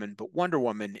Wonder Woman, but Wonder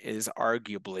Woman is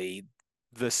arguably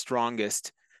the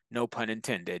strongest, no pun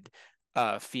intended,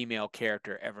 female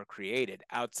character ever created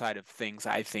outside of things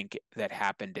I think that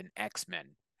happened in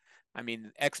X-Men. I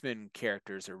mean, X-Men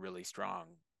characters are really strong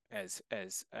as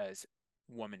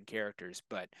woman characters,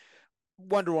 but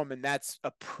Wonder Woman, that's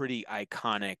a pretty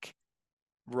iconic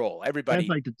role. That's Everybody,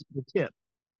 like the tip,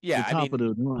 the yeah, I top of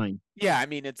mean, the line. yeah, I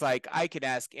mean, it's like I could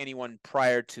ask anyone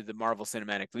prior to the Marvel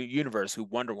Cinematic Universe who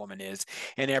Wonder Woman is,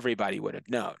 and everybody would have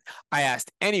known. I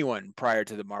asked anyone prior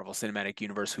to the Marvel Cinematic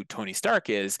Universe who Tony Stark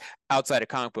is, outside of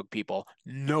comic book people,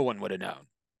 no one would have known.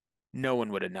 No one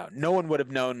would have known. No one would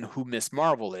have known who Miss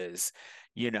Marvel is,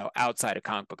 outside of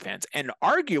comic book fans. And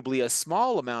arguably a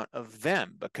small amount of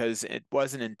them, because it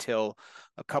wasn't until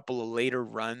a couple of later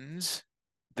runs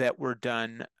that were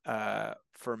done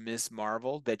for Miss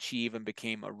Marvel that she even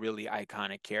became a really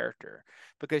iconic character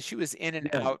because she was in and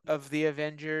Right, out of the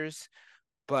Avengers,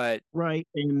 but right,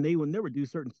 and they will never do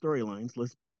certain storylines.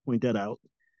 Let's point that out.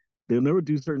 They'll never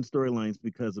do certain storylines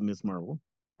because of Miss Marvel.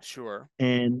 sure,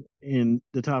 And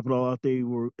to top it all off,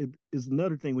 it is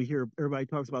another thing we hear. Everybody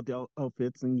talks about the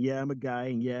outfits, and yeah, I'm a guy,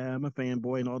 and yeah, I'm a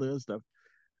fanboy, and all the other stuff.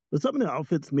 But some of the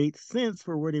outfits made sense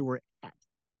for where they were at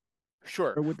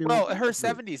sure. or what they were Well, going her through.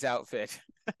 70s outfit,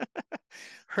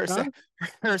 her Huh?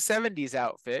 her 70s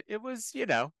outfit, it was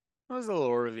a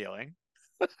little revealing.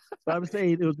 But I would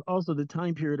say it was also the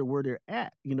time period of where they're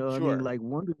at. I mean, Sure. like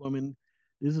Wonder Woman,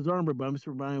 this is armor, but I'm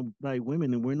surrounded by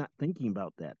women, and we're not thinking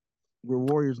about that. We're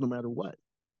warriors no matter what.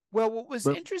 Well, what was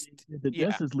But interesting, the yeah,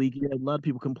 Justice League, you had a lot of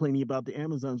people complaining about the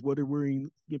Amazons, what they're wearing.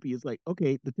 Skippy is like,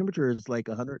 okay, the temperature is like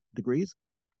 100 degrees.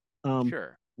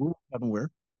 sure, We're having wear.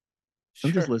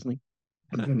 I'm just sure, listening.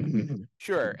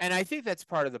 sure. And I think that's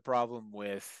part of the problem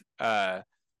with uh,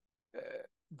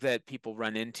 that people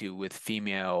run into with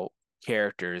female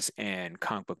characters and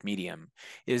comic book medium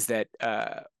is that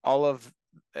uh,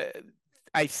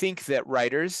 I think that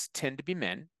writers tend to be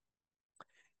men,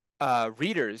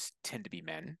 readers tend to be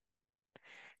men,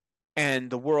 and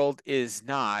the world is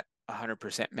not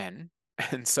 100% men.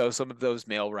 And so some of those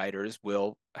male writers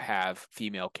will have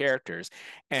female characters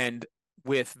and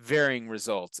with varying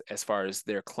results as far as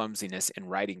their clumsiness in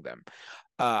writing them.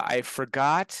 I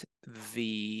forgot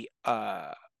the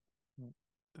uh,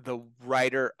 the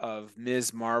writer of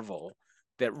Ms. Marvel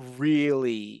that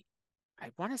really,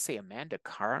 I want to say Amanda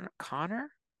Connor.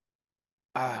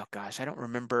 Oh gosh, I don't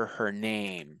remember her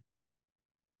name.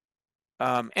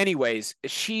 Anyways,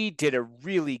 she did a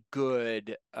really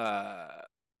good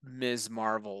Ms.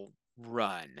 Marvel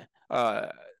run.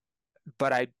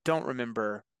 But I don't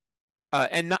remember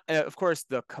and not, of course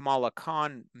the Kamala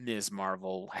Khan Ms.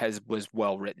 Marvel was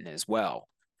well written as well.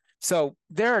 So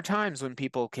there are times when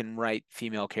people can write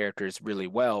female characters really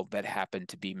well that happen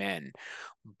to be men.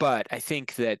 But I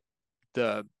think that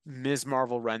the Ms.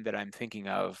 Marvel run that I'm thinking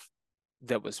of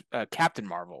that was Captain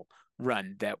Marvel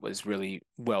run that was really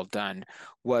well done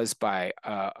was by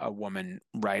a woman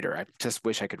writer. I just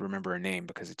wish I could remember her name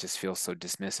because it just feels so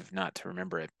dismissive not to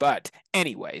remember it. But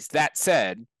anyways, that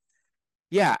said,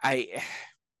 yeah,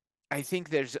 I think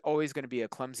there's always going to be a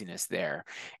clumsiness there.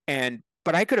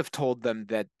 But I could have told them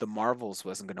that the Marvels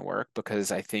wasn't going to work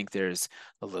because I think there's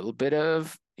a little bit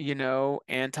of,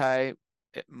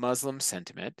 anti-Muslim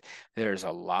sentiment. There's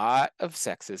a lot of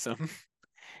sexism.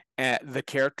 The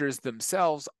characters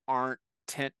themselves aren't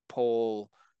tentpole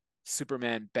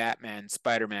Superman, Batman,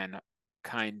 Spider-Man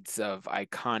kinds of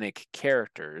iconic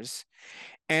characters.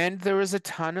 And there was a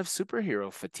ton of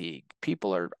superhero fatigue.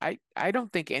 I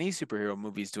don't think any superhero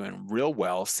movie is doing real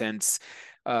well since,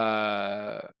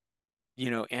 Endgame.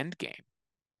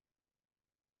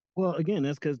 Well, again,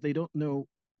 that's because they don't know.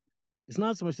 It's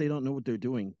not so much they don't know what they're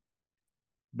doing,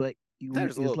 but There's a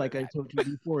it's little bit like of I that. told you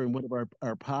before in one of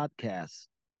our podcasts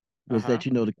was Uh-huh. that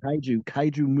the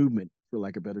kaiju movement, for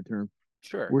lack of a better term,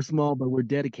 Sure. we're small but we're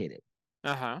dedicated.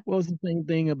 Uh-huh. Well, it's the same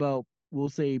thing about, we'll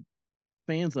say,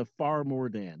 fans of far more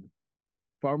than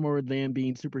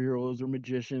being superheroes or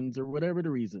magicians or whatever the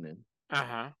reason is.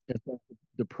 Uh-huh. As far as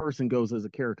the person goes as a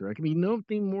character, I can be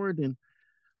nothing more than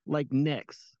like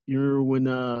Next. You remember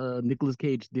when Nicolas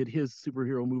Cage did his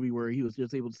superhero movie where he was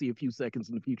just able to see a few seconds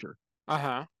in the future?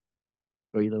 Uh-huh.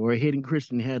 Or where Hayden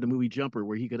Christian had the movie Jumper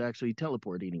where he could actually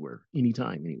teleport anywhere,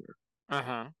 anytime, anywhere.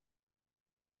 Uh-huh.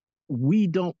 We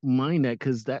don't mind that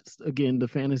because that's, again, the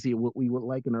fantasy of what we would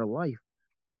like in our life.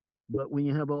 But when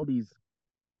you have all these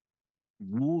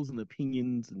rules and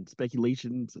opinions and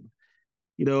speculations, and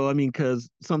I mean, because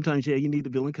sometimes, yeah, you need the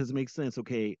villain because it makes sense.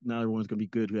 Okay, not everyone's going to be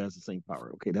good who has the same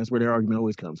power. Okay, that's where their argument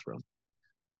always comes from.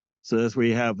 So that's where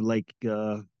you have like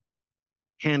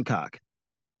Hancock,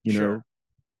 you Sure. know.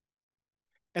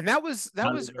 And that was that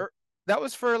I was don't know. ear- that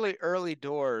was fairly early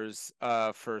doors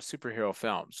for superhero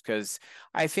films, because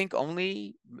I think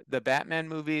only the Batman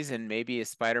movies and maybe a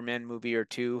Spider-Man movie or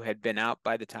two had been out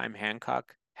by the time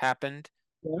Hancock happened.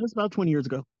 Yeah, that's about 20 years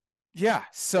ago. Yeah,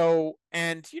 so,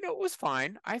 and it was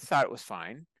fine. I thought it was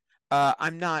fine.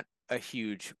 I'm not a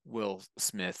huge Will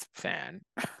Smith fan.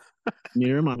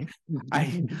 Near mine.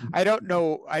 I I don't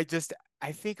know. I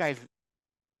think I've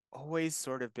always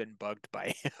sort of been bugged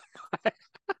by him.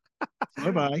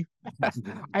 Bye bye.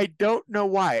 I don't know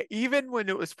why. Even when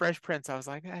it was Fresh Prince, I was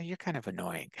like, you're kind of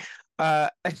annoying. Uh,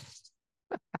 I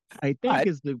think but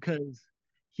it's because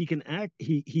he can act.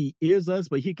 He is us,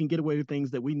 but he can get away with things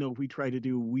that we know if we try to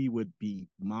do, we would be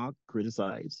mocked,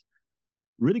 criticized,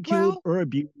 ridiculed, well, or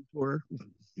abused for.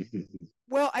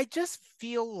 I just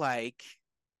feel like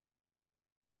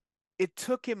it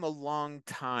took him a long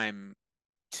time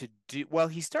to do. Well,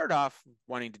 he started off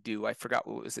wanting to do, I forgot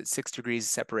what was it, 6 Degrees of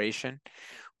Separation,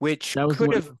 which That was could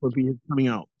one have, supposed to be his coming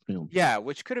out film. yeah,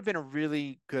 which could have been a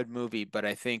really good movie, but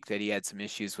I think that he had some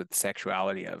issues with the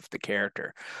sexuality of the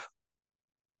character.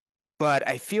 But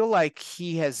I feel like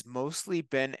he has mostly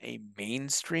been a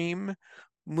mainstream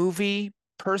movie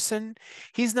person.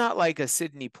 He's not like a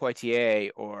Sidney Poitier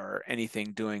or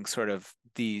anything doing sort of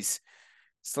these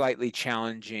slightly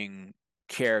challenging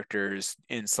characters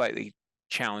in slightly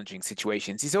challenging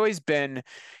situations. He's always been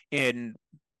in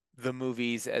the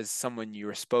movies as someone you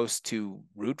were supposed to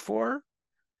root for.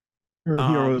 Her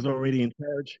hero is Um, already in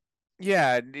charge.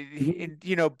 yeah,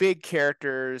 Mhm. big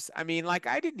characters. I mean, like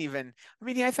I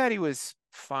thought he was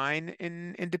fine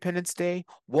in Independence Day.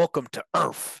 Welcome to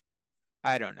Earth.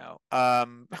 I don't know.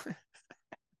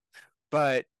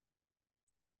 But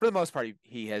for the most part,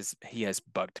 he has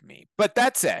bugged me. But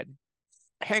that said,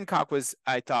 Hancock was,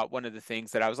 I thought, one of the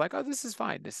things that I was like, oh, this is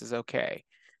fine. This is okay.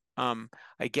 Um,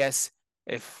 I guess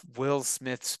if Will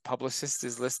Smith's publicist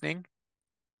is listening,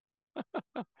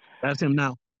 That's him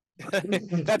now.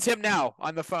 that's him now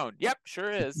on the phone. Yep,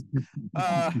 sure is.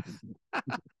 Uh,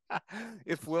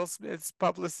 if Will Smith's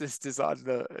publicist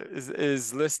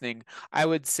is listening, I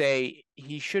would say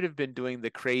he should have been doing the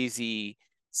crazy,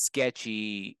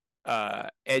 sketchy,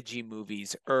 edgy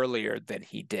movies earlier than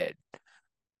he did.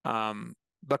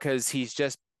 Because he's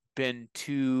just been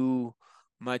too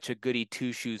much a goody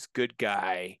two shoes good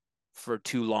guy for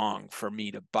too long for me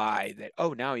to buy that.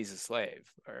 Oh, now he's a slave,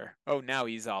 or oh, now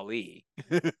he's Ali.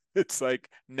 It's like,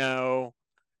 no,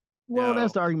 Well,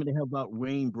 that's no. the argument they have about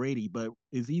Wayne Brady, but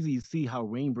it's easy to see how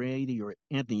Wayne Brady or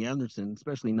Anthony Anderson,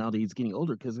 especially now that he's getting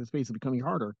older, because his face is becoming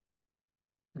harder.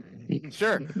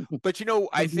 Sure. But I He'll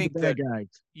be the think bad that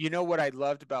guys. what I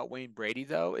loved about Wayne Brady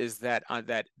though is that on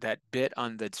that bit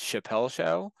on the Chappelle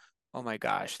show, oh my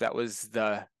gosh, that was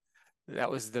the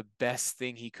best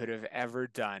thing he could have ever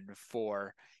done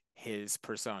for his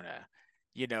persona.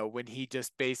 When he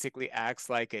just basically acts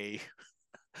like a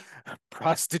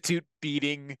prostitute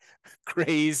beating,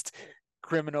 crazed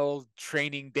criminal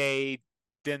training day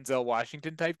Denzel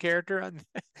Washington type character in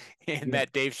Yeah.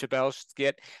 that Dave Chappelle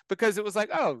skit, because it was like,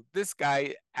 oh, this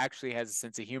guy actually has a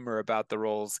sense of humor about the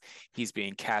roles he's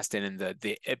being cast in, and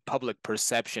the public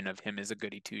perception of him as a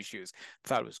goody two shoes.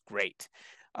 Thought it was great.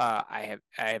 I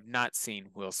have not seen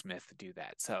Will Smith do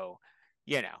that, so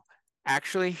you know.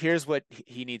 Actually, here's what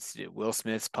he needs to do. Will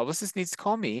Smith's publicist needs to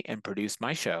call me and produce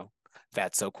my show.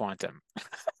 That's So Quantum.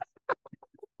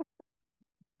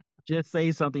 Just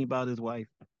say something about his wife.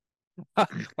 Well,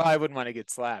 I wouldn't want to get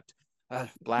slapped.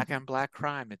 Black on black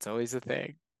crime, it's always a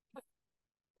thing.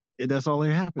 That's all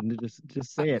that happened.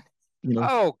 Just say it.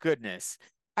 Oh goodness.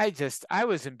 I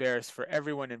was embarrassed for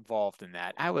everyone involved in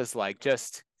that. I was like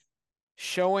just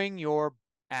showing your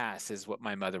ass is what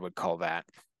my mother would call that.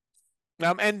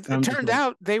 And it I'm just turned like,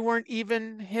 out they weren't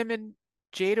even, him and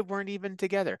Jada weren't even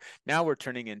together. Now we're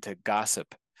turning into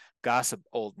gossip,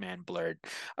 old man Blerd.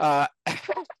 Uh,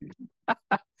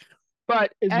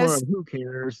 but it's more as of who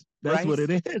cares. That's right, what it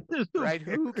is. Who right,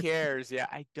 cares? who cares? Yeah,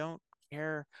 I don't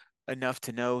care enough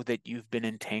to know that you've been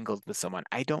entangled with someone.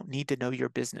 I don't need to know your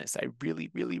business. I really,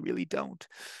 really, really don't.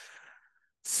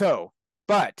 So,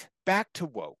 but back to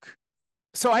woke.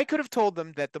 So I could have told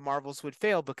them that the Marvels would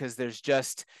fail because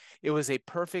it was a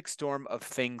perfect storm of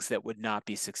things that would not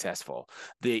be successful.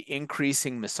 The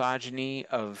increasing misogyny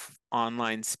of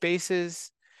online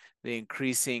spaces, the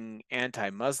increasing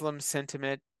anti-Muslim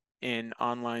sentiment in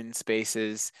online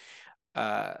spaces,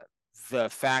 uh, the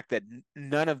fact that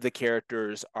none of the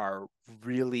characters are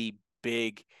really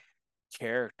big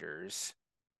characters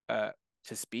uh,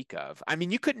 to speak of. I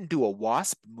mean, you couldn't do a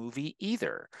Wasp movie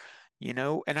either,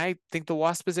 and I think the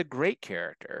Wasp is a great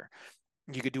character.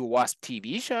 You could do a Wasp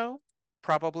TV show,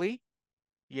 probably,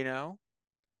 you know,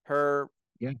 her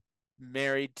Yeah.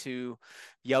 married to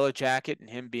Yellow Jacket and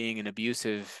him being an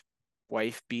abusive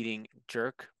wife beating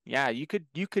jerk. Yeah, you could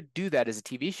do that as a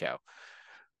TV show.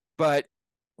 But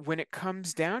when it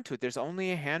comes down to it, there's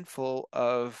only a handful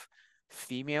of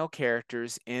female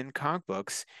characters in comic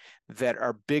books that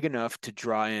are big enough to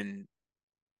draw in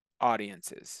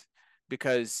audiences.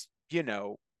 Because,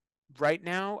 right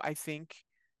now, I think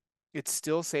it's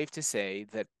still safe to say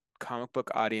that comic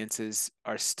book audiences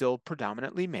are still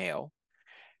predominantly male,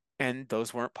 and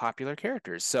those weren't popular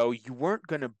characters. So you weren't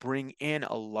going to bring in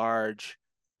a large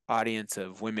audience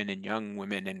of women and young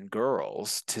women and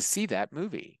girls to see that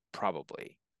movie,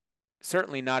 probably.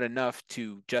 Certainly not enough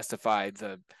to justify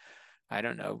the, I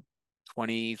don't know,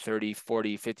 20, 30,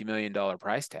 40, $50 million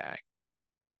price tag.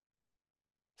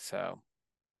 So,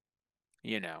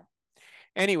 you know.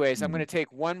 Anyways, I'm going to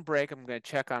take one break. I'm going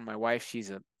to check on my wife.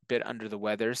 She's a bit under the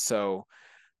weather. So,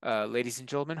 ladies and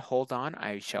gentlemen, hold on.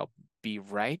 I shall be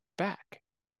right back.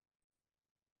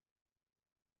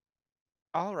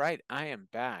 All right, I am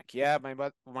back. Yeah,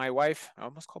 my wife, I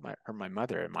almost called her my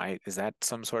mother. Is that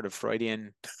some sort of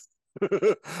Freudian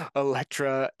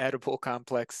Electra edible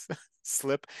complex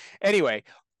slip? Anyway,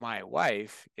 my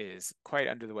wife is quite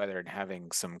under the weather and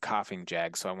having some coughing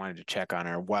jags, so I wanted to check on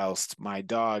her whilst my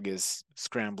dog is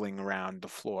scrambling around the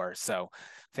floor. So,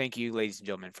 thank you, ladies and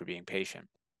gentlemen, for being patient.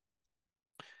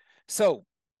 So,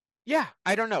 yeah,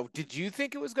 I don't know. Did you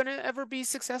think it was going to ever be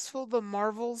successful, the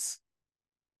Marvels?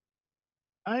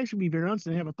 I should be very honest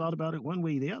and haven't thought about it one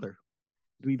way or the other,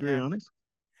 to be very Yeah. honest.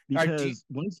 Do you, Because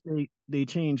once they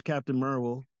changed Captain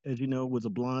Marvel, as you know, was a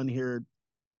blonde haired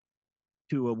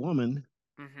to a woman,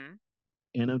 mm-hmm.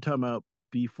 and I'm talking about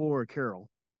before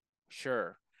Carol.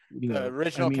 Sure. You The know, I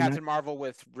original mean, Captain Marvel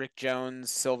with Rick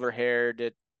Jones, silver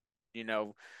haired, you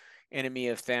know, enemy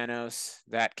of Thanos,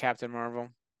 that Captain Marvel.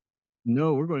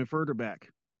 no, we're going further back.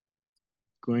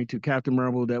 Going to Captain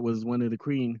Marvel, that was one of the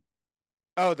Queen.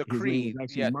 Oh, the His name was Kree.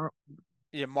 actually Yeah,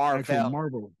 yeah, actual Marvel.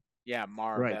 Marvel, Yeah, right?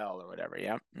 Marvel or whatever.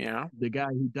 Yep. Yeah. The guy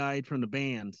who died from the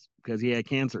bands because he had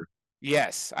cancer.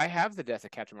 Yes, I have the Death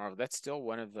of Captain Marvel. That's still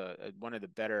one of the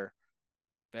better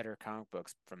comic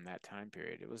books from that time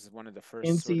period. It was one of the first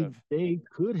And sort see, of they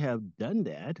could have done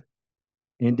that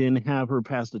and then have her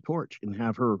pass the torch and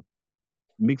have her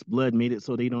mixed blood made it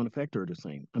so they don't affect her the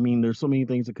same. I mean, there's so many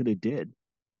things that could have did,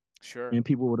 sure. and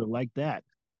people would have liked that.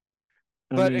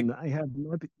 I But mean, I have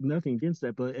nothing against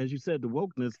that, but as you said, the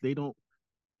wokeness, they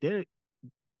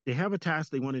they have a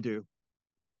task they want to do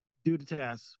the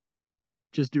task,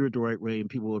 just do it the right way, and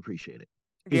people will appreciate it.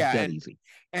 It's yeah, that easy.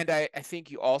 and I think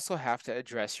you also have to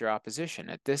address your opposition.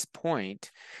 At this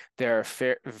point, there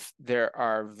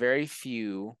are very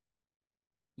few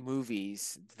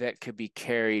movies that could be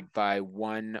carried by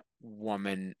one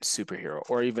woman superhero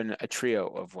or even a trio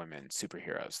of women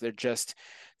superheroes. There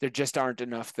just aren't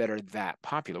enough that are that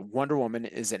popular. Wonder Woman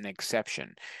is an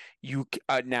exception.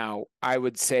 Now I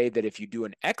would say that if you do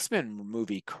an X-Men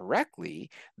movie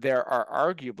correctly, there are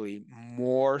arguably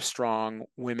more strong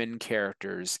women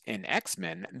characters in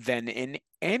X-Men than in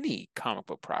any comic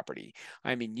book property.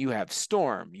 I mean, you have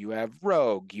Storm, you have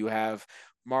Rogue, you have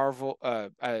Marvel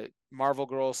Marvel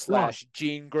Girl Frost, /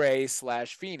 Jean Grey /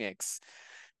 Phoenix.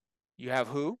 You have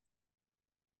who?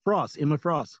 Emma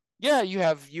Frost. Yeah, you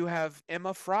have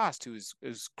Emma Frost, who's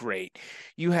great.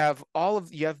 You have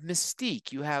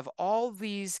Mystique. You have all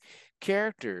these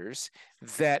characters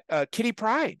that Kitty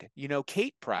Pryde,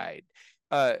 Kate Pryde.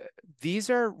 These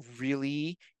are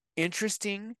really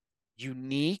interesting,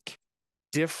 unique,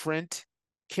 different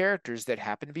characters that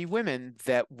happen to be women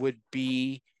that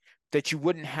you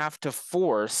wouldn't have to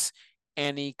force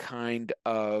any kind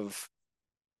of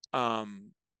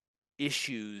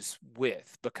issues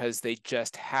with, because they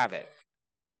just have it.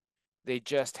 They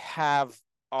just have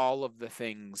all of the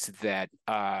things that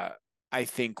I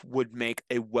think would make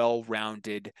a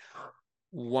well-rounded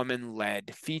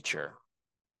woman-led feature.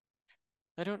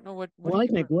 I don't know what Well, I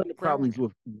think one of the growling problems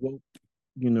with woke,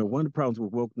 one of the problems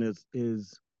with wokeness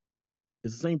is the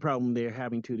same problem they're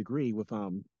having to a degree with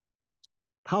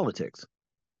politics.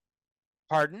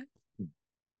 Pardon?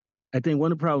 I think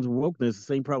one of the problems with wokeness is the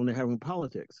same problem they're having with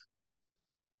politics.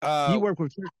 You work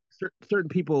with certain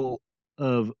people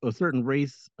of a certain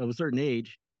race, of a certain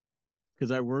age,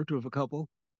 because I worked with a couple.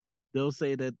 They'll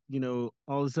say that,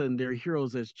 all of a sudden their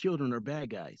heroes as children are bad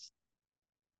guys.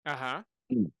 Uh-huh.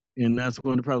 And that's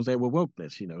one of the problems they have with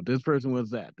wokeness. This person was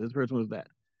that, this person was that.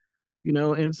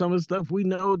 And some of the stuff we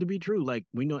know to be true. Like,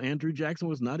 we know Andrew Jackson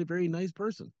was not a very nice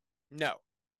person. No,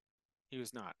 he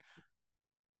was not.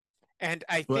 And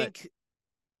I But think,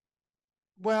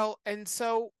 well, and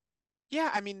so,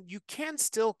 yeah, I mean, you can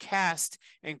still cast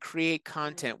and create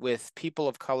content with people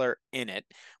of color in it,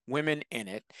 women in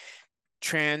it,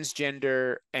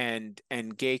 transgender and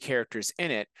gay characters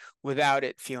in it, without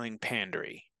it feeling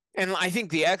pandery. And I think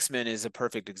the X-Men is a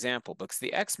perfect example, because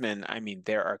the X-Men, I mean,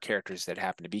 there are characters that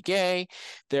happen to be gay,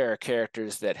 there are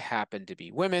characters that happen to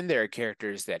be women, there are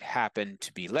characters that happen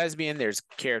to be lesbian, there's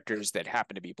characters that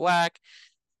happen to be black,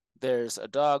 there's a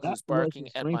dog that who's was the barking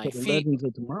at strength my of the feet. Legends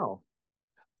of Tomorrow.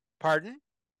 Pardon?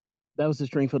 That was the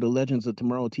strength of the Legends of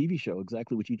Tomorrow TV show,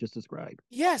 exactly what you just described.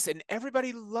 Yes, and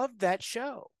everybody loved that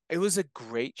show. It was a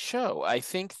great show. I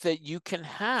think that you can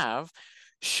have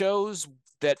shows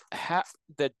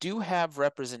that do have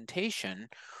representation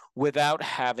without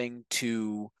having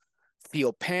to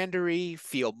feel pandery,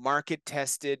 feel market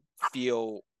tested,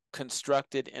 feel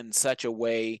constructed in such a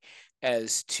way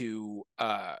as to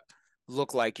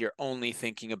look like you're only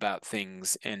thinking about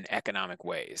things in economic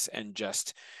ways, and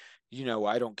just,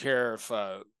 I don't care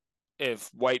if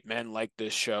white men like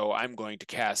this show, I'm going to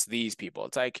cast these people.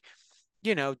 It's like,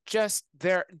 just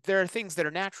there are things that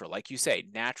are natural, like you say,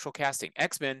 natural casting.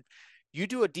 X-Men, you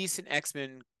do a decent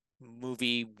X-Men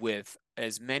movie with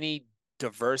as many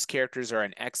diverse characters are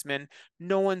in X-Men,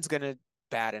 no one's gonna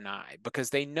bat an eye, because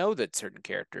they know that certain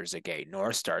characters are gay.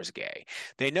 North Star's gay.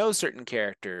 They know certain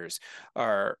characters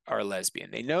are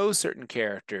lesbian. They know certain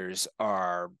characters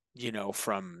are,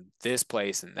 from this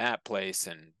place and that place,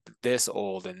 and this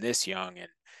old and this young, and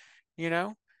you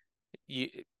know, you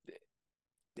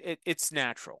it's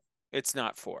natural. It's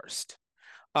not forced.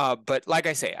 But like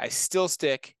I say, I still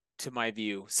stick to my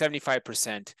view.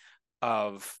 75%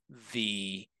 of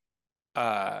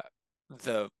uh,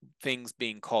 the things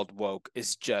being called woke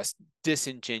is just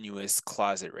disingenuous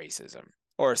closet racism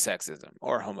or sexism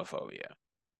or homophobia.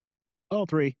 All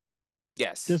three.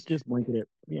 Yes. Just blanket it.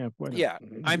 Yeah, why not? Yeah.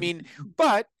 I mean,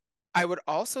 but I would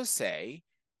also say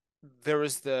there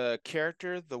was the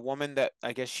character, the woman that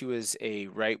I guess she was a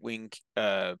right-wing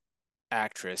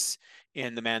actress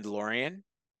in The Mandalorian.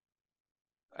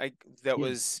 That Yeah,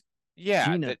 was, yeah,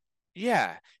 Gina.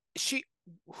 yeah. She,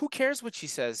 who cares what she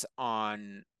says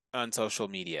on social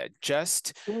media?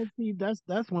 Just Well, see,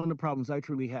 that's one of the problems I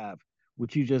truly have.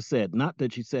 What you just said. Not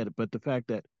that you said it, but the fact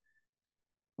that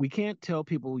we can't tell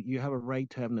people you have a right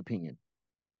to have an opinion.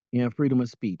 You have freedom of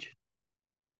speech.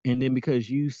 And then because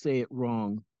you say it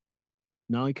wrong,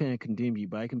 not only can I condemn you,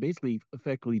 but I can basically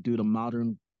effectively do the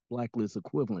modern blacklist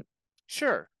equivalent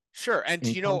sure, sure. And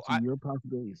and cancel your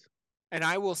possibilities. and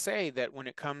I will say that when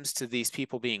it comes to these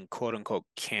people being quote unquote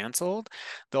canceled,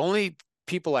 the only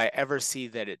people I ever see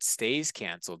that it stays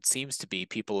canceled seems to be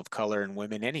people of color and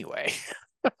women anyway.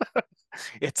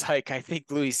 It's like, I think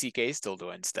Louis C.K. is still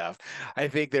doing stuff. I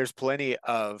think there's plenty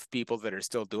of people that are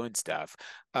still doing stuff.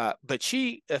 But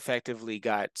she effectively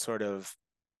got sort of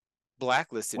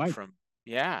blacklisted Why? from,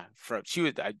 yeah, from she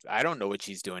was, I don't know what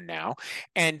she's doing now.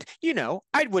 And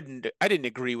I didn't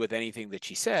agree with anything that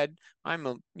she said. I'm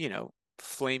a,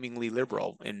 flamingly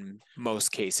liberal in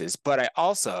most cases, but I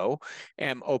also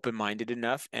am open-minded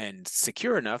enough and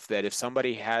secure enough that if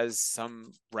somebody has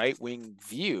some right-wing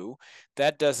view,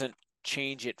 that doesn't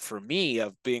change it for me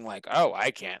of being like, oh,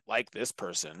 I can't like this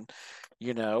person.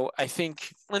 I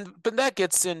think, but that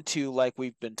gets into, like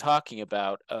we've been talking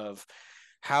about, of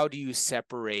how do you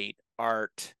separate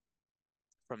art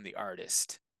from the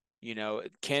artist? You know,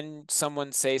 can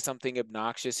someone say something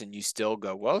obnoxious and you still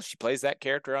go, well, she plays that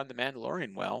character on The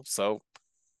Mandalorian well, so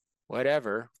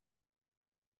whatever.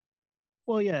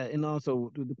 Well, yeah, and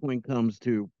also the point comes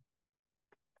to,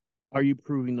 are you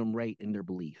proving them right in their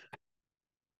belief?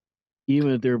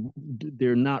 Even if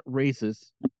they're not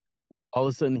racist, all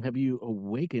of a sudden have you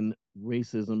awakened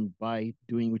racism by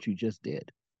doing what you just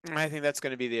did? I think that's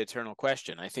going to be the eternal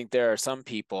question. I think there are some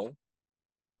people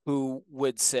who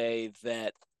would say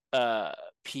that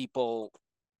people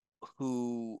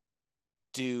who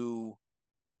do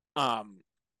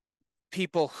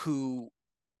people who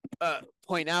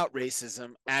point out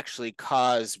racism actually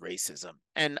cause racism.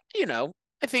 And, you know,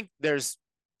 I think there's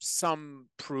some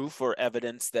proof or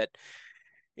evidence that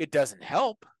it doesn't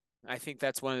help. I think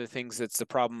that's one of the things that's the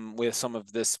problem with some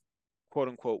of this quote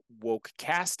unquote woke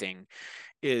casting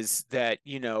is that,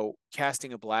 you know,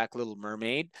 casting a black Little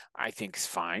Mermaid, I think is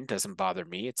fine, doesn't bother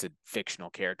me. It's a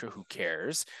fictional character, who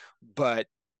cares? But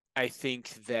I think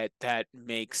that that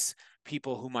makes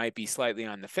people who might be slightly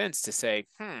on the fence to say,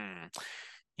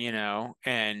 you know,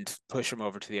 and push them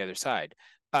over to the other side.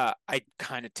 I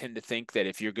kind of tend to think that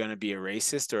if you're going to be a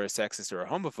racist or a sexist or a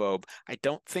homophobe, I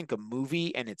don't think a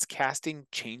movie and its casting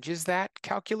changes that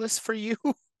calculus for you.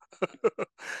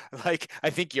 Like, I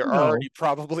think you're No. already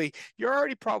probably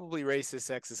racist,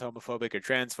 sexist, homophobic, or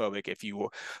transphobic if you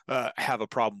have a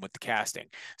problem with the casting.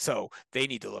 So they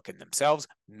need to look in themselves,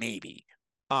 maybe.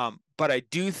 But I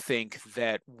do think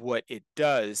that what it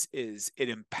does is it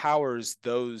empowers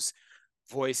those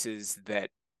voices that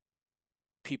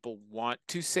people want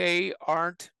to say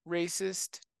aren't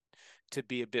racist to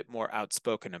be a bit more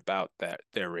outspoken about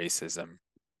their racism.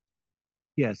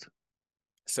 Yes.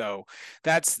 So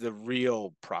that's the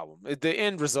real problem. The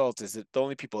end result is that the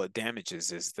only people it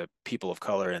damages is the people of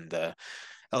color and the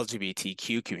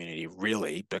LGBTQ community,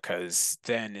 really, because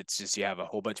then it's just you have a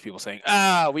whole bunch of people saying,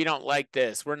 we don't like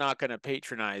this. We're not going to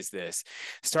patronize this.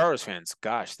 Star Wars fans,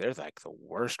 gosh, they're like the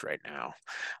worst right now.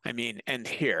 I mean, and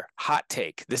here, hot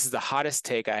take. This is the hottest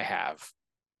take I have.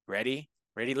 Ready?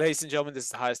 Ready, ladies and gentlemen, this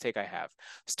is the hottest take I have.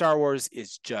 Star Wars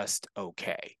is just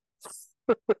okay.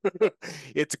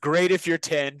 It's great if you're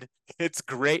 10. It's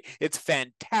great. It's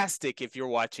fantastic if you're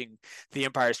watching The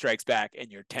Empire Strikes Back and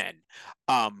you're 10.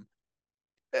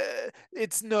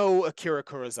 It's no Akira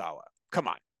Kurosawa. Come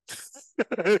on.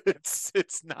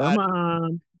 It's not. Come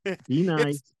on. Be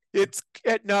nice. It's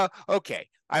no, okay.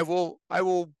 I will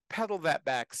pedal that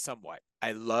back somewhat.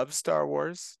 I love Star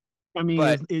Wars. I mean,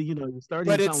 but you're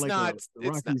starting to sound like not, a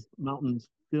Rocky Mountains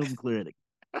film critic.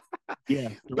 Yeah,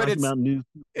 the but Rocky Mountain News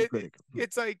critic.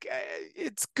 It's like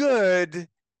it's good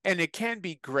and it can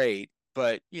be great,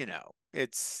 but you know,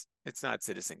 it's not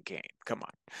Citizen Kane. Come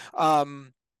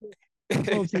on.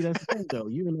 Well, see, that's the thing, though.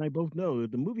 You and I both know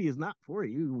the movie is not for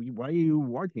you. Why are you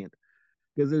watching it?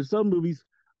 Because there's some movies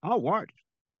I'll watch,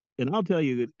 and I'll tell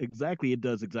you exactly it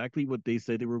does exactly what they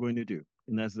said they were going to do,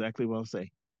 and that's exactly what I'll say.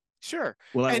 Sure.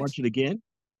 Will I watch it again?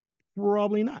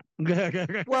 Probably not.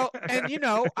 Well, and you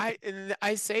know,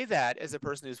 I say that as a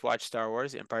person who's watched Star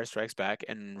Wars, Empire Strikes Back,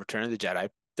 and Return of the Jedi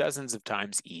dozens of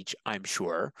times each, I'm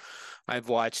sure. I've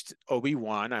watched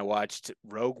Obi-Wan, I watched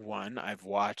Rogue One, I've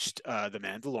watched The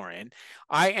Mandalorian.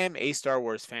 I am a Star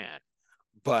Wars fan,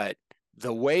 but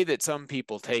the way that some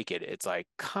people take it, it's like,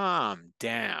 calm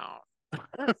down.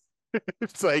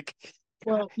 It's like,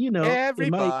 well,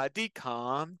 everybody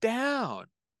calm down.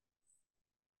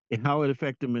 And how it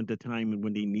affected them at the time and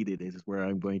when they needed it is where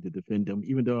I'm going to defend them,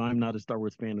 even though I'm not a Star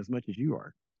Wars fan as much as you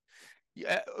are.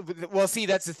 Yeah, well, see,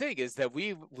 that's the thing is that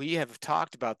we have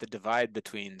talked about the divide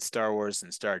between Star Wars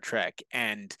and Star Trek,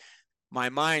 and my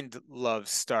mind loves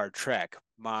Star Trek.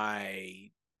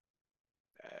 My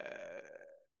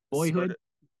boyhood, sort of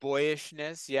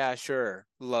boyishness, yeah, sure,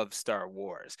 love Star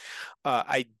Wars.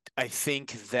 I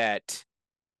think that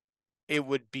it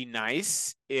would be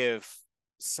nice if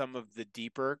some of the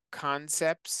deeper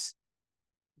concepts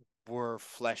were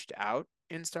fleshed out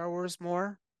in Star Wars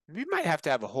more. We might have to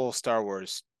have a whole Star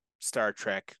Wars, Star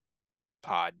Trek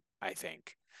pod, I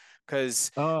think,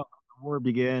 because war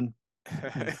began.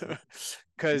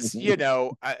 Because you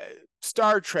know,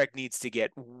 Star Trek needs to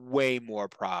get way more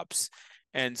props,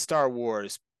 and Star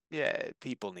Wars, yeah,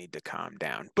 people need to calm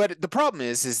down. But the problem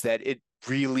is that it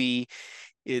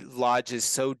lodges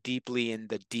so deeply in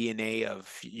the DNA of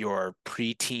your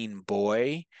preteen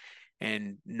boy,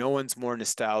 and no one's more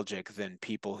nostalgic than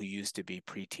people who used to be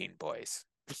preteen boys.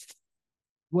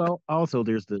 Well, also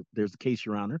there's the case,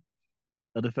 Your Honor,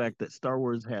 of the fact that Star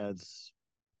Wars has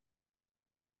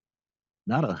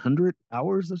not 100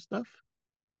 hours of stuff,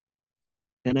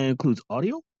 and that includes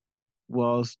audio,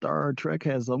 while Star Trek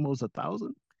has almost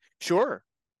 1,000. Sure.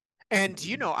 And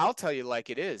I'll tell you like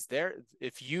it is. There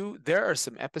are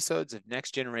some episodes of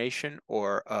Next Generation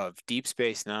or of Deep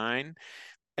Space Nine,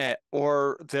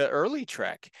 or the early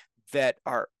Trek that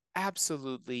are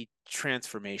absolutely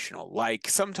transformational. Like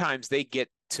sometimes they get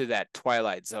to that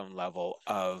Twilight Zone level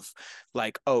of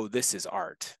like, oh, this is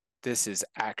art. This is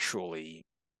actually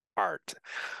art.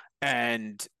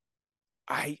 And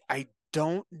I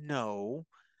don't know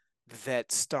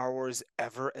that Star Wars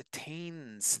ever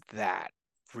attains that,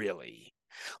 really.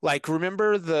 Like,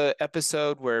 remember the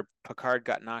episode where Picard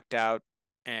got knocked out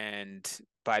and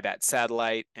by that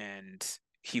satellite and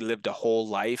he lived a whole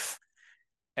life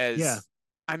Yeah, as,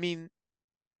 I mean,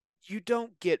 you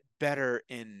don't get better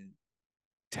in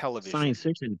television science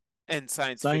fiction, and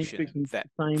science science fiction fiction, that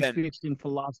science than fiction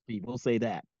philosophy. We'll say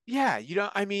that. yeah,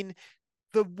 I mean,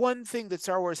 the one thing that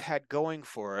Star Wars had going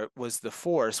for it was the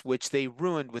Force, which they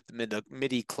ruined with the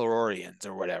midi-chlorians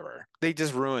or whatever. They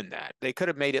just ruined that. They could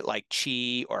have made it like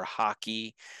chi or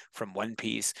hockey from One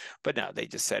Piece, but no, they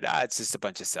just said, it's just a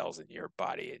bunch of cells in your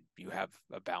body and you have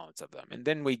a balance of them. And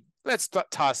then let's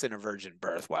toss in a virgin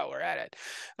birth while we're at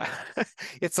it.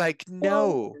 It's like, Well,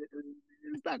 no.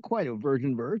 it's not quite a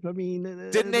virgin birth. I mean,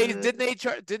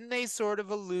 Didn't they sort of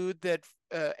allude that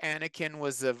Anakin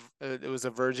was it was a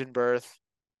virgin birth?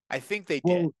 I think they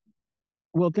did.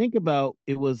 well, think about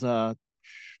it was God,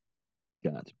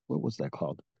 what was that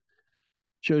called?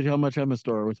 Shows you how much I'm a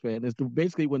Star Wars fan. It's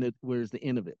basically where's the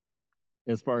end of it,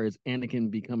 as far as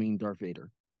Anakin becoming Darth Vader.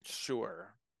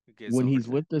 Sure. It gets When over he's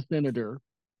to. with the senator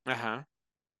Uh-huh.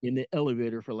 in the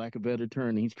elevator, for lack of a better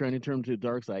term, he's trying to turn to the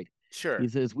dark side. Sure. He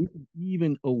says, "We can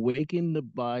even awaken the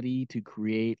body to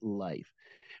create life,"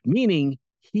 meaning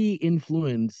he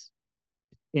influenced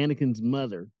Anakin's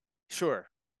mother Sure.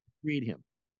 to create him.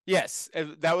 Yes,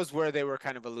 that was where they were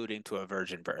kind of alluding to a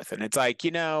virgin birth, and it's like,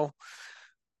 But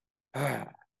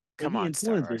come he on,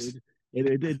 Star influenced it.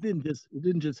 Wars. It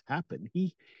didn't just happen.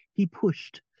 He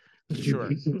pushed. Sure.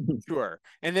 Sure.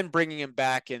 And then bringing him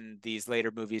back in these later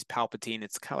movies, Palpatine,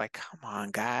 it's kind of like, come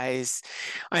on, guys.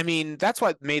 I mean, that's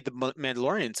what made the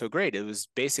Mandalorian so great. It was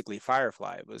basically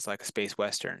Firefly. It was like a space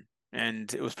Western,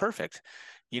 and it was perfect.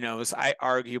 It was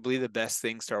arguably the best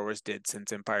thing Star Wars did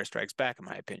since Empire Strikes Back, in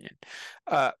my opinion.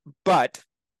 But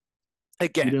You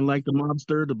again, didn't like the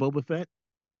mobster, the Boba Fett?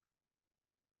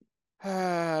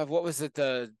 what was it?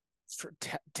 The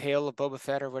Tale of Boba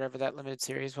Fett or whatever that limited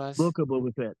series was? Book of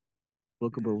Boba Fett.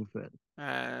 Book of Boba Fett.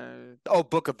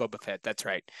 Book of Boba Fett. That's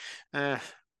right.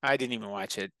 I didn't even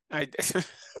watch it. I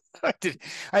did.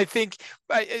 I think,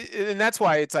 and that's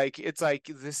why it's like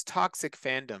this toxic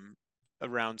fandom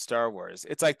around Star Wars.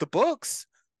 It's like the books.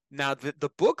 Now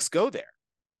the books go there.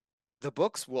 The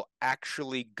books will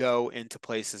actually go into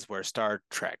places where Star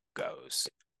Trek goes.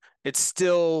 It's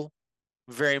still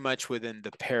very much within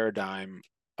the paradigm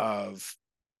of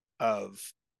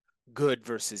good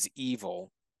versus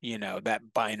evil, that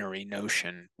binary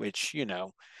notion, which,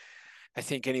 I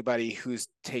think anybody who's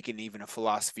taken even a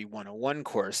philosophy 101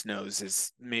 course knows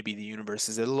is maybe the universe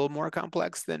is a little more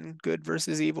complex than good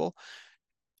versus evil.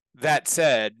 That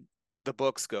said, the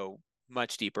books go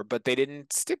much deeper, but they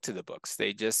didn't stick to the books.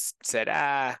 They just said,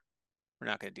 we're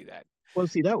not going to do that. Well,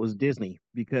 see, that was Disney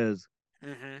because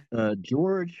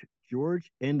George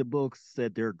and the books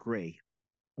said they're gray.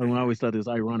 And I always thought it was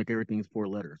ironic. Everything's 4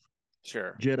 letters.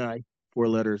 Sure. Jedi, 4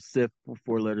 letters. Sith,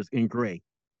 4 letters, in gray.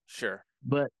 Sure.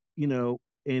 But,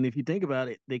 and if you think about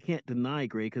it, they can't deny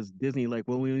gray because Disney, like,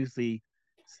 when we see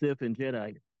Sith and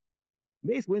Jedi,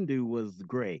 Mace Windu was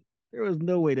gray. There was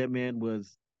no way that man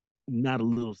was not a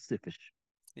little Sithish.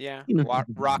 Yeah,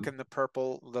 rocking the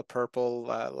purple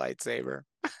lightsaber.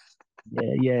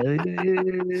 Yeah.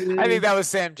 I think that was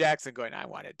Sam Jackson going, I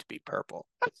want it to be purple.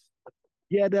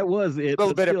 Yeah, that was it. A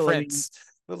little bit of Prince.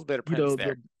 A little bit of Prince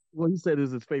there. Well, he said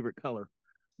is his favorite color.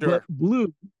 Sure. But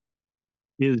blue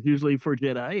is usually for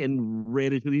Jedi and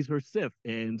red is usually for Sith.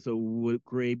 And so would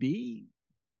gray be?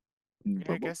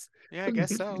 I guess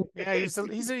so. Yeah,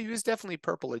 he was definitely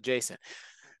purple adjacent.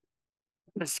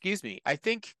 Excuse me. I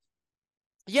think,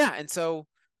 yeah, and so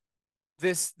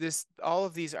this all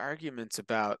of these arguments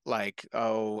about like,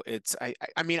 oh, it's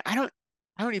I mean, I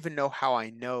don't even know how I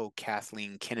know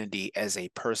Kathleen Kennedy as a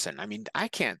person. I mean, I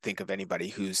can't think of anybody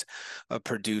who's a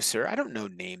producer. I don't know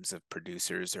names of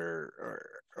producers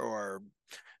or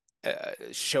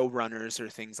showrunners or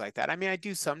things like that. I mean, I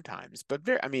do sometimes, but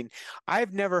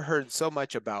I've never heard so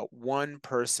much about one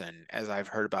person as I've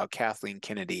heard about Kathleen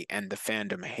Kennedy and the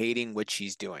fandom hating what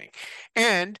she's doing.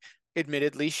 And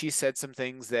admittedly, she said some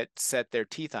things that set their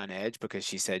teeth on edge because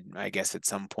she said, I guess at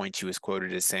some point she was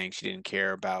quoted as saying she didn't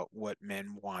care about what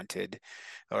men wanted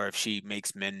or if she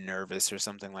makes men nervous or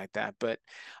something like that. But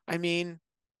I mean,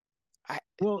 I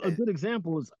Well, a good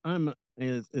example is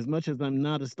as much as I'm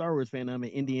not a Star Wars fan, I'm an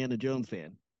Indiana Jones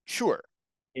fan. sure.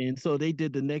 And so they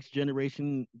did the next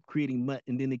generation creating Mutt,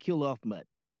 and then they killed off Mutt,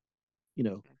 you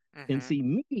know. And Hmm. see,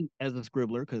 me as a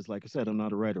scribbler, because like I said, I'm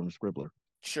not a writer, I'm a scribbler.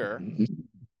 Sure.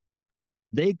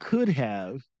 They could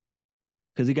have,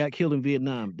 because he got killed in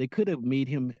Vietnam, they could have made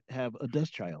him have a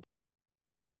dust child.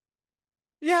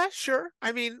 Yeah, sure.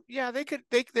 I mean, yeah, they could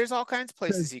there's all kinds of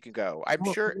places you can go. I'm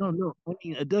Well, sure. no. I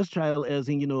mean, a dust child, as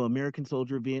in, American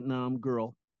soldier, Vietnam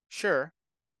girl. Sure.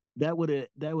 That would have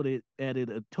added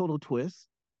a total twist,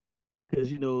 because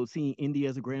seeing Indy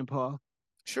as a grandpa,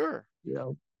 Sure. you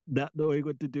know, not knowing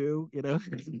what to do.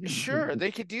 Sure,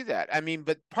 they could do that. I mean,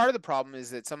 but part of the problem is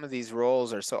that some of these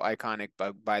roles are so iconic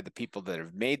by the people that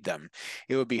have made them.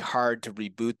 It would be hard to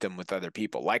reboot them with other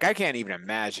people. Like I can't even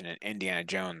imagine an Indiana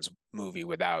Jones movie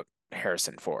without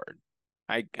Harrison Ford.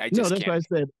 I No, just that's why can't.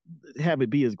 I said have it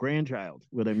be his grandchild.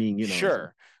 What I mean, so,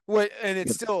 Sure. What and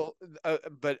it's still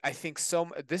but I think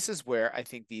this is where I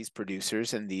think these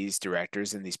producers and these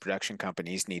directors and these production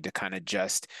companies need to kind of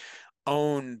just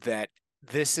own that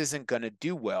this isn't going to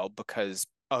do well because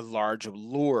a large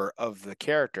allure of the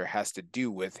character has to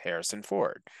do with Harrison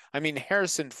Ford. I mean,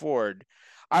 Harrison Ford,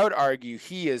 I would argue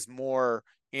he is more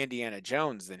Indiana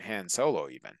Jones than Han Solo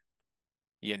even,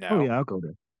 you oh know? yeah, I'll go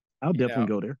there. I'll You definitely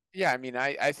know? go there. Yeah, I mean,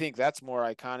 I think that's more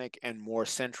iconic and more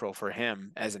central for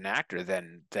him as an actor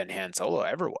than Han Solo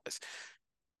ever was.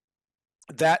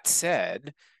 That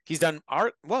said, he's done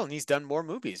art well, and he's done more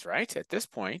movies, right? At this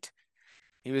point.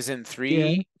 He was in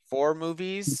Yeah, 4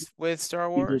 movies with Star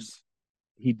he did. Wars.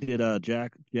 He did.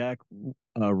 Jack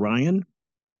Ryan.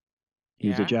 He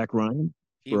was a Yeah, Jack Ryan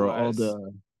he for all was.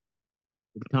 the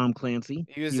Tom Clancy.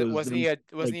 He He was was them wasn't like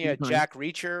he three a times. Jack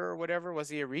Reacher or whatever? Was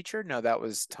he a Reacher? No, that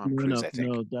was Tom No, Cruise, no, I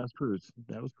think. no. That's Cruz.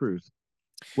 That was Cruz.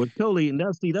 Was totally, and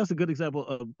that's a good example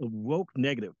of woke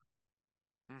negative,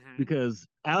 Hmm. because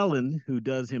Alan, who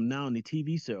does him now in the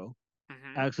TV show,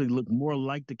 Hmm. actually looked more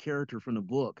like the character from the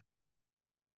book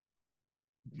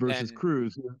versus Then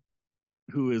Cruz,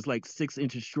 who is like 6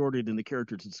 inches shorter than the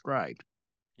character described,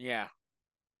 yeah,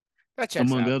 that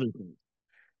checks among out. other things.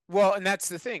 Well, and that's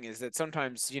the thing is that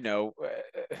sometimes,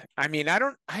 I mean,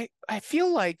 I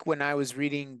feel like when I was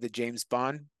reading the James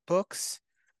Bond books,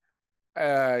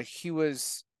 he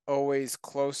was always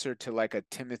closer to like a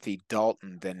Timothy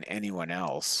Dalton than anyone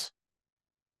else.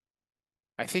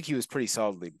 I think he was pretty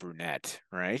solidly brunette,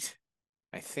 right?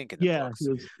 I think in the Yeah, he books.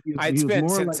 was he was, he It's was been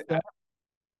more like since, that.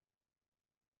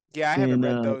 yeah, I haven't And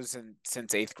read those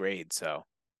since 8th grade, so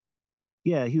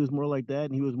yeah, he was more like that,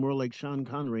 and he was more like Sean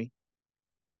Connery.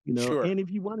 sure. And if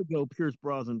you want to go Pierce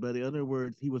Brosnan, but in other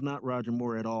words, he was not Roger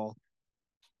Moore at all.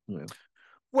 You know.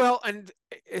 Well, and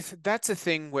that's a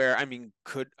thing where I mean,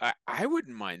 I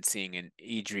wouldn't mind seeing an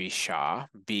Idris Shah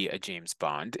be a James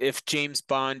Bond if James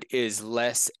Bond is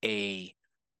less a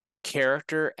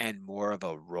character and more of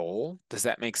a role. Does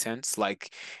that make sense?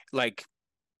 Like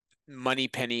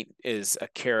Moneypenny is a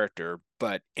character,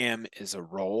 but M is a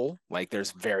role. Like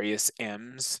there's various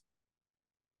M's,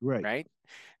 Right. right?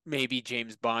 Maybe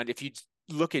James Bond, if you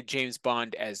look at James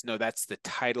Bond as no, that's the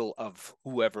title of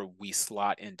whoever we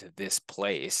slot into this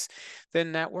place,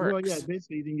 then that Well, yeah, works.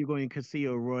 basically, then you're going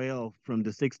Casino Royale from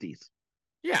the '60s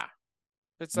Yeah.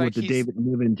 It's like with the David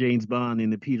Niven James Bond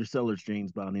and the Peter Sellers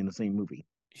James Bond in the same movie.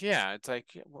 yeah, it's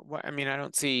like, I mean, I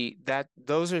don't see that.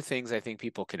 Those are things I think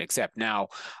people can accept. Now,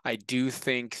 I do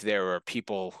think there are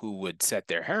people who would set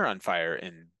their hair on fire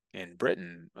in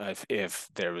Britain if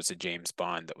there was a James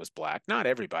Bond that was black. Not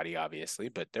everybody, obviously,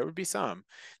 but there would be some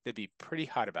that'd be pretty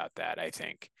hot about that, I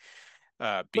think,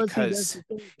 But see, that's because the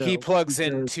thing, he though, plugs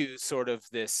because into sort of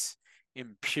this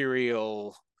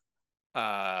imperial,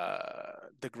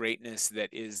 the greatness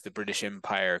that is the British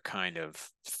Empire kind of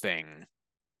thing.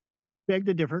 beg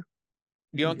to differ.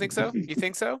 You don't think so? You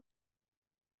think so?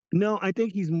 No, I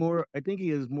think he's more. I think he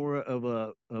is more of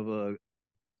a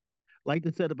like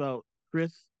they said about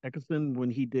Chris Eccleston when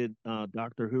he did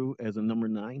Doctor Who as a number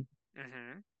 9.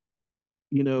 Hmm.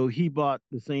 He bought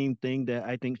the same thing that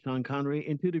I think Sean Connery,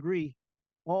 and to a degree,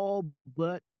 all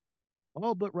but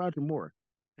all but Roger Moore,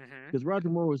 Hmm. because Roger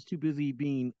Moore was too busy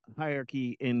being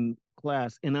hierarchy in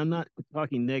class. And I'm not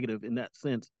talking negative in that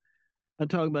sense. I'm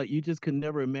talking about you just could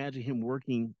never imagine him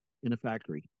working in a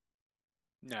factory.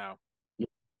 No,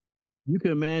 You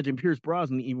can imagine Pierce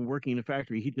Brosnan even working in a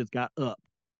factory. He just got up,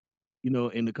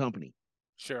 in the company.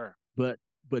 sure. But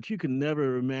but you can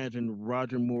never imagine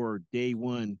Roger Moore day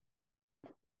one.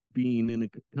 being in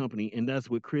a company, and that's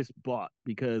what Chris bought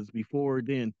because before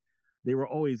then, they were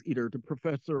always either the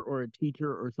professor or a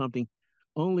teacher or something.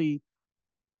 Only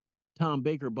Tom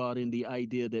Baker bought in the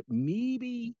idea that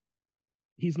maybe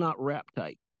he's not rap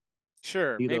type,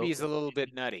 Sure, you maybe know. he's a little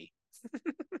bit nutty.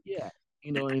 Yeah,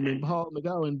 and then Paul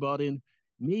McGowan bought in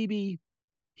maybe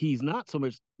he's not so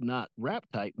much not rap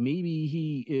type. Maybe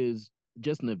he is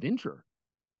just an adventurer.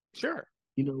 Sure,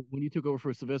 When you took over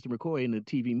for Sylvester McCoy in the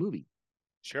TV movie.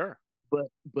 sure.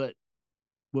 But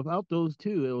without those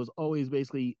two, it was always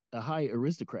basically a high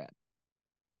aristocrat.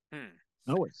 Hmm.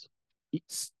 Always.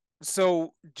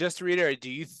 So, just to reiterate,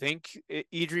 do you think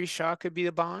Idris Shah could be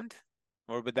the Bond,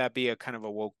 or would that be a kind of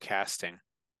a woke casting?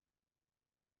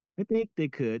 I think they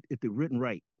could if they're written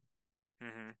right.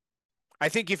 Mm-hmm. I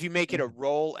think if you make it a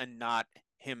role and not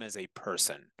him as a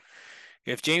person.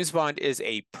 If James Bond is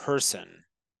a person,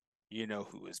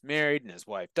 who is married and his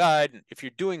wife died, and if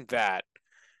you're doing that,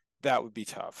 that would be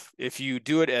tough. If you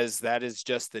do it as that is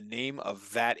just the name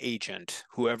of that agent,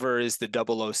 whoever is the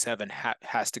 007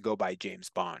 has to go by James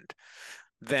Bond,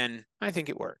 then I think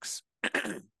it works.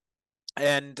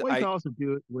 And Well, you can also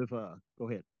do it with go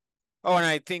ahead. Oh, and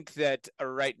I think that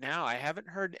right now I haven't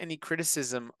heard any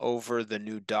criticism over the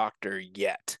new Doctor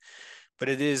yet, but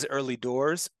it is early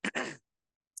doors.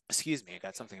 Excuse me, I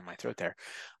got something in my throat there.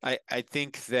 I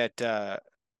think that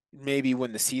maybe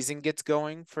when the season gets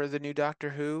going for the new Doctor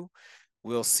Who,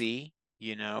 we'll see.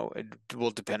 It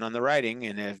will depend on the writing,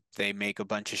 and if they make a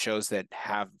bunch of shows that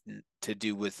have to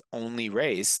do with only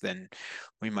race, then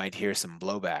we might hear some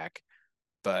blowback.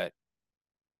 But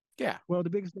yeah. Well, the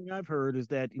biggest thing I've heard is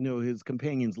that, his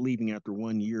companion's leaving after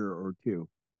 1 year or two.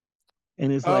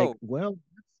 And it's like, Oh, well,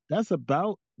 that's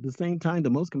about the same time that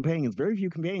most companions, very few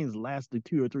companions lasted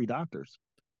 2 or 3 doctors.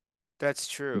 that's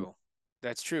true.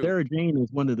 That's true. Sarah Jane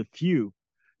is one of the few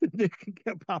that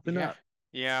kept popping Yeah. up.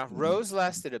 Yeah. Rose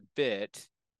lasted a bit.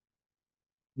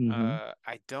 Mm-hmm.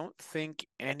 I don't think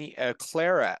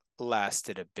Clara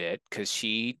lasted a bit because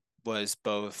she was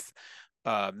both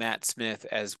Matt Smith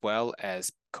as well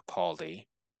as Capaldi.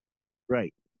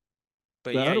 Right.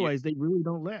 But But yeah, otherwise, they really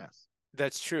don't last.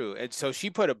 that's true. And so she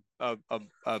put a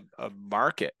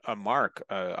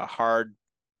hard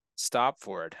stop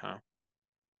for it, huh?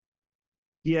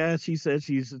 Yeah, she said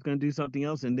she's going to do something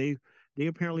else, and they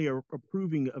apparently are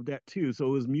approving of that too. So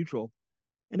it was mutual,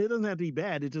 and it doesn't have to be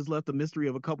bad. It just left the mystery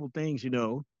of a couple things,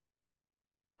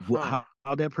 Huh.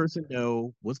 how that person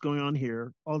know what's going on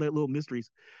here, all that little mysteries.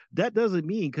 That doesn't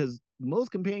mean because most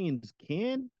companions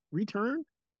can return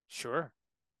Sure.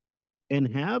 and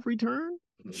have returned.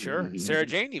 Sure. Sarah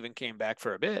Jane even came back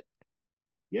for a bit.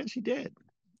 Yeah, she did.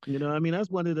 I mean, that's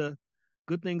one of the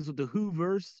good things with the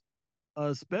Whoverse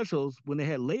specials when they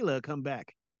had Layla come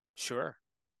back. Sure.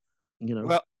 You know,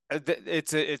 Well,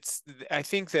 it's I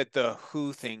think that the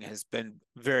Who thing has been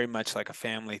very much like a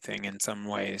family thing in some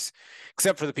ways,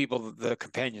 except for the people, the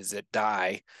companions that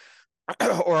die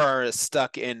or are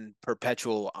stuck in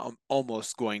perpetual,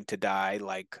 almost going to die,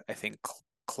 like I think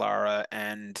Clara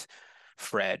and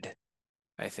Fred,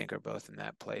 I think are both in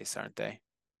that place, aren't they?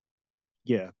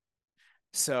 yeah.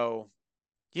 So,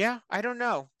 yeah, I don't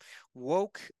know.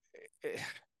 Woke,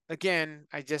 again,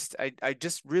 I just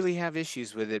really have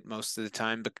issues with it most of the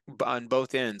time, but on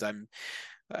both ends. I'm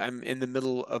in the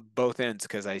middle of both ends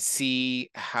because I see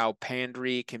how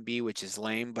pandery it can be, which is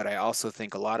lame, but I also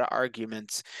think a lot of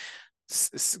arguments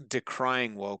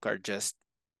decrying woke are just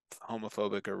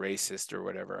homophobic or racist or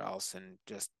whatever else, and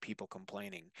just people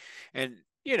complaining. And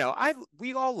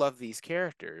we all love these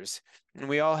characters, and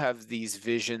we all have these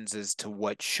visions as to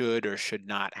what should or should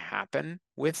not happen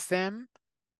with them.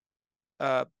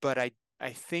 But I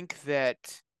think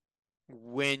that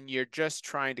when you're just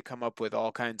trying to come up with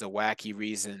all kinds of wacky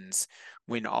reasons,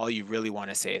 when all you really want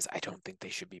to say is, I don't think they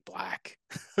should be black.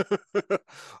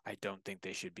 I don't think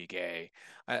they should be gay.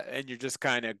 And you're just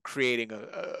kind of creating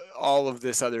all of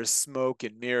this other smoke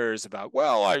and mirrors about,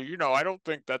 well, I don't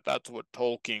think that that's what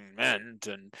Tolkien meant.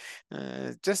 And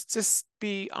just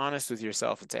be honest with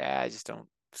yourself and say, I just don't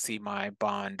see my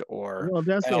Bond or Well,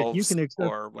 that's it. You elves can accept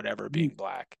or whatever you being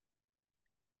black.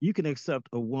 you can accept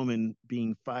a woman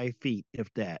being 5 feet,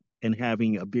 if that, and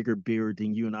having a bigger beard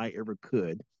than you and I ever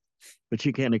could, but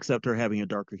you can't accept her having a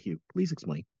darker hue. Please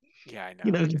explain. Yeah, I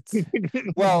You know. know,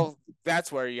 Well,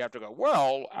 that's where you have to go.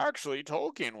 Well, actually,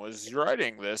 Tolkien was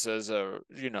writing this as an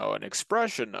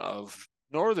expression of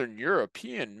Northern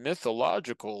European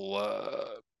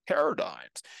mythological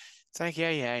paradigms. It's like,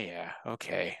 yeah,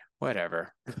 okay,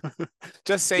 whatever.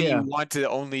 Just say yeah. you want to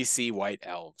only see white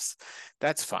elves.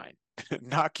 That's fine.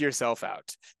 Knock yourself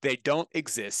out. They don't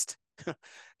exist.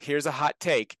 Here's a hot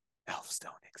take. Elves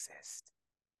don't exist.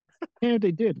 And if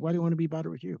they did, why do you want to be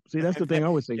bothered with you? See, that's the thing I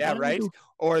always say. Yeah, Why right. do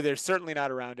Or they're certainly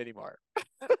not around anymore.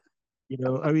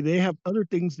 I mean, they have other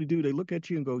things to do. They look at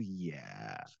you and go,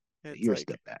 "Yeah, It's here, like,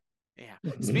 step back." yeah.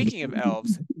 Speaking of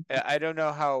elves, I don't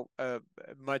know how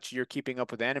much you're keeping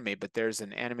up with anime, but there's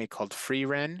an anime called Free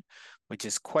Ren, which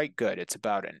is quite good. It's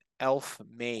about an elf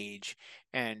mage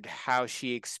and how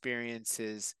she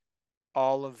experiences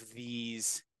all of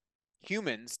these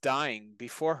humans dying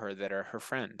before her that are her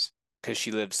friends because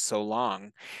she lives so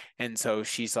long. And so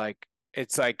she's like,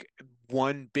 it's like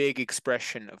one big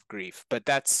expression of grief. But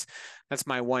that's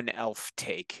my one elf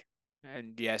take.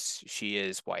 And yes, she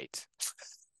is white.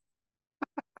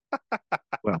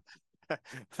 Well,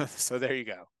 So there you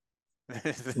go.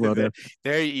 well, that's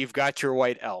There you've got your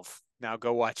white elf. Now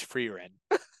go watch Free Ren.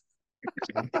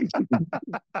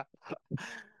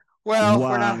 Well,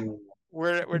 wow.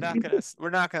 we're not gonna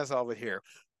solve it here.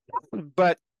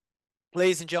 But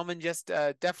ladies and gentlemen, just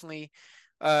definitely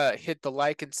hit the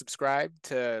like and subscribe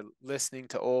to listening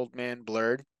to Old Man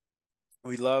Blerd.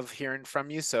 We love hearing from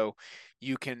you. So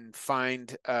you can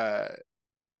find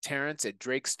Terrence at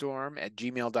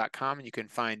drakestorm@gmail.com, and you can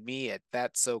find me at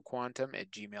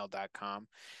thatsoquantum@gmail.com.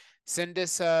 Send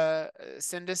us a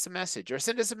message, or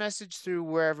send us a message through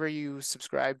wherever you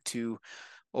subscribe to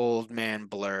Old Man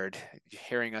Blerd,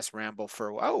 hearing us ramble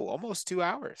for almost 2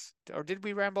 hours. Or did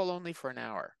we ramble only for an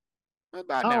hour?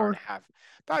 About an hour and Our a half.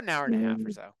 About an hour and a half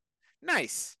or so.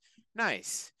 Nice.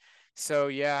 Nice. So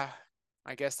yeah,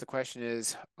 I guess the question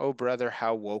is, oh brother,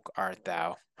 how woke art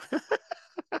thou?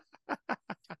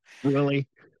 really.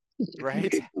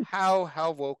 Right?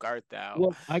 How woke art thou?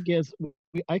 Well, I guess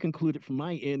I concluded from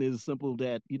my end is simple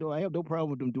that I have no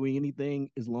problem with them doing anything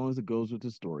as long as it goes with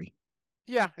the story.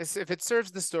 Yeah, if it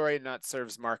serves the story and not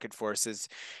serves market forces,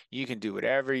 you can do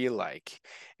whatever you like.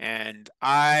 And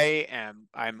I'm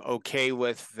okay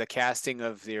with the casting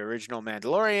of the original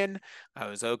Mandalorian. I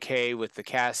was okay with the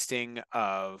casting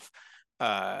of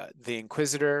the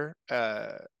Inquisitor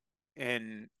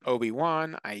in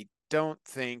Obi-Wan. I don't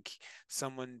think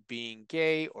someone being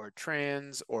gay or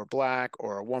trans or black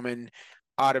or a woman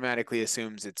automatically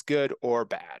assumes it's good or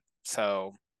bad.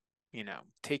 So,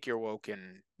 take your woke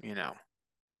and,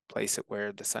 place it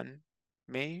where the sun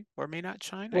may or may not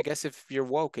shine. I Well, guess if you're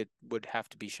woke, it would have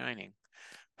to be shining.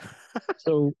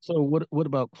 so what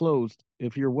about closed?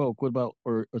 If you're woke, what about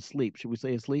or asleep? Should we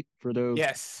say asleep for those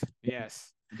Yes,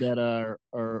 yes. that are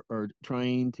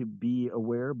trying to be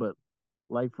aware? But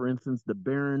like for instance, the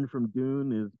Baron from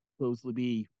Dune is supposed to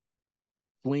be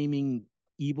flaming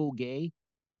evil gay,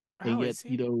 and Oh, yet is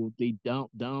he? they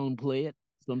downplay it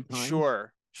sometimes.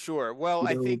 Sure, sure. Well,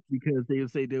 I think, Because they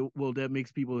say well, that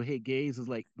makes people hate gays. It's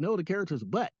like, no, the character's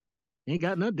butt ain't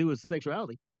got nothing to do with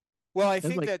sexuality. well, I That's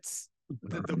think like, that's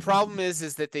the problem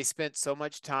is that they spent so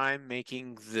much time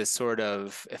making the sort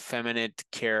of effeminate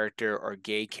character or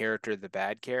gay character the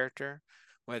bad character,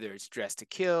 whether it's Dressed to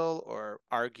Kill or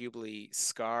arguably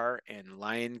Scar in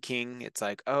Lion King. It's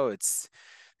like, oh,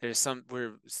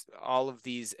 we're all of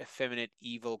these effeminate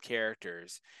evil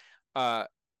characters. Uh,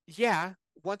 yeah,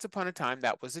 once upon a time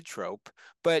that was a trope,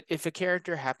 but if a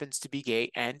character happens to be gay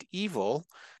and evil,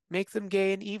 make them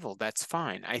gay and evil. That's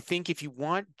fine. I think if you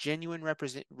want genuine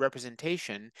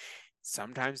representation,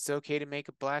 sometimes it's okay to make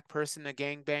a black person a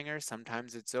gangbanger.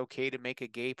 Sometimes it's okay to make a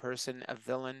gay person a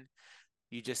villain.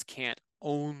 You just can't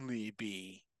only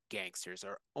be gangsters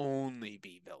or only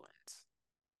be villains,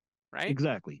 right?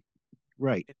 exactly.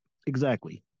 Right. It,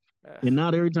 Exactly. uh, And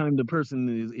not every time the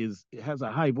person is has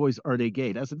a high voice are they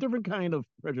gay. That's a different kind of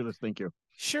prejudice. Thank you.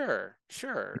 Sure,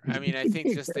 sure. I mean, I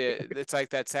think just it's like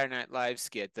that Saturday Night Live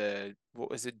skit, what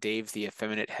was it, Dave the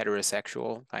effeminate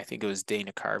heterosexual? I think it was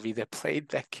Dana Carvey that played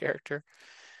that character.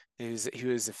 He was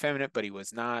effeminate, but he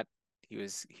was not. He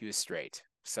was straight.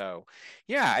 So,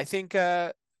 yeah, I think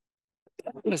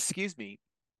excuse me.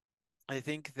 I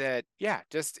think that, yeah,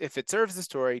 just if it serves the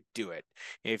story, do it.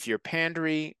 If you're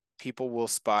pandery, people will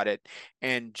spot it.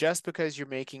 And just because you're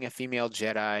making a female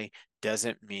Jedi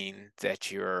doesn't mean that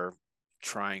you're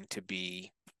trying to be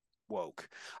woke.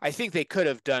 I think they could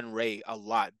have done Rey a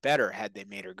lot better had they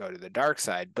made her go to the dark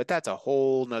side, but that's a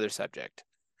whole nother subject.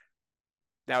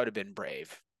 That would have been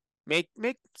brave.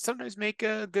 Sometimes make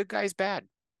good guys bad,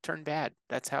 turn bad.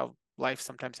 That's how life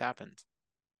sometimes happens.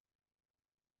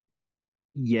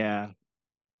 Yeah.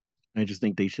 I just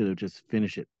think they should have just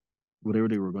finished it. Whatever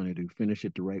they were going to do, finish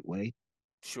it the right way.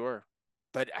 Sure.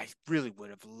 But I really would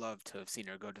have loved to have seen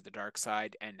her go to the dark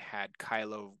side and had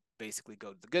Kylo basically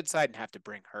go to the good side and have to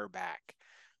bring her back.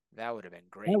 That would have been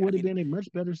great. That I would have mean, been a much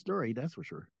better story, that's for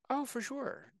sure. oh, for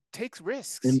sure. Takes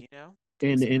risks, And you know?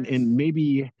 Take and some and risks. and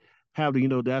maybe have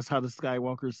the, that's how the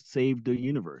Skywalkers saved the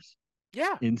universe.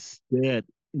 Yeah. Instead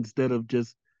of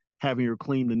just having her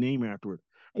claim the name afterward.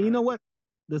 And you know what?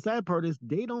 The sad part is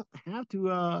they don't have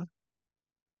to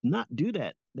not do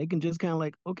that. They can just kind of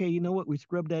like, okay, you know what? We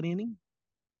scrubbed that inning.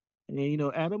 And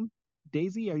Adam,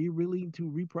 Daisy, are you willing to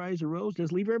reprise your roles?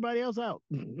 Just leave everybody else out.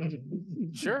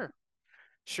 Sure.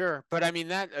 But I mean,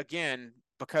 that again,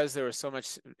 because there was so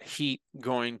much heat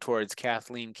going towards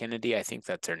Kathleen Kennedy, I think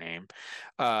that's her name.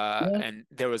 And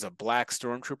there was a black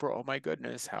stormtrooper. Oh my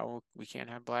goodness, how we can't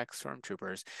have black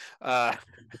stormtroopers.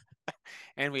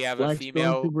 And we have black a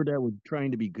female stormtrooper that was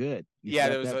trying to be good.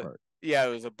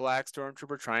 There was a black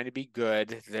stormtrooper trying to be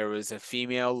good. There was a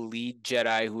female lead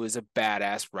Jedi who was a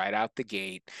badass right out the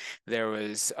gate. There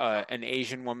was an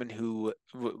Asian woman who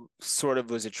sort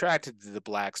of was attracted to the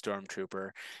black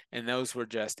stormtrooper, and those were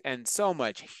and so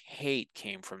much hate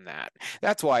came from that.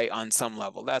 That's why, on some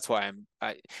level, that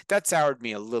soured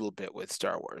me a little bit with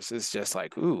Star Wars. It's just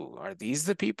like, ooh, are these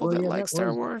the people that like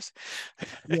Star Wars?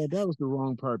 Yeah, that was the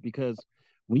wrong part, because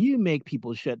when you make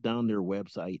people shut down their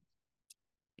website,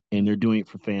 and they're doing it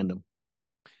for fandom,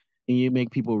 and you make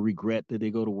people regret that they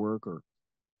go to work, or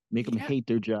make them hate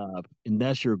their job, and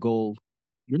that's your goal,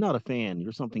 you're not a fan.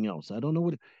 You're something else. I don't know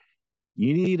what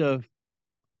you need. A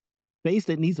face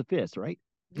that needs a fist, right?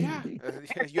 Yeah, you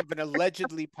have an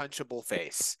allegedly punchable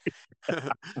face.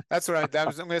 That's what I'm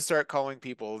going to start calling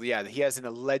people. Yeah, he has an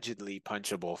allegedly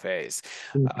punchable face.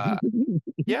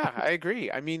 Yeah, I agree.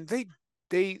 I mean,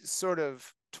 they sort of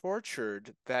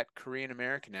tortured that Korean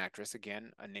American actress,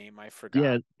 again, a name I forgot.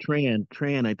 Yeah,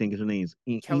 Tran, I think his name is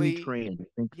Kelly Tran. I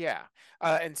think. Yeah,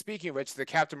 and speaking of which, the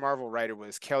Captain Marvel writer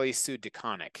was Kelly Sue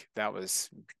DeConnick. That was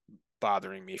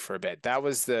bothering me for a bit. That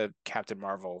was the Captain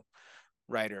Marvel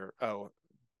writer,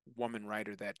 woman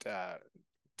writer that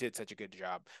did such a good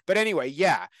job. But anyway,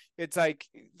 yeah, it's like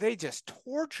they just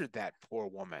tortured that poor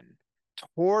woman.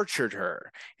 Tortured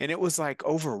her, and it was like,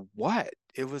 over what?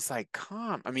 It was like,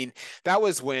 calm. I mean, that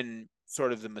was when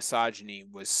sort of the misogyny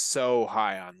was so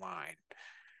high online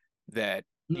that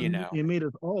it made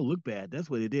us all look bad. That's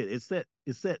what it did. It set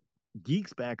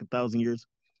geeks back 1,000 years,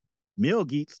 male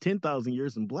geeks 10,000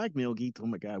 years, and black male geeks, oh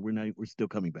my god, we're still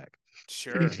coming back.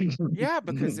 Sure. Yeah,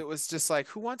 because it was just like,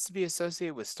 who wants to be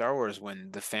associated with Star Wars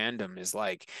when the fandom is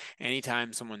like,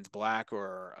 anytime someone's black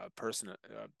or a person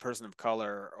of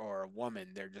color or a woman,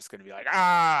 they're just going to be like,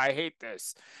 I hate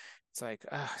this. It's like,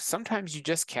 sometimes you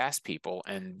just cast people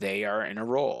and they are in a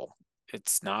role.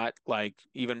 It's not like,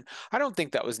 even, I don't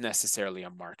think that was necessarily a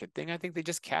market thing. I think they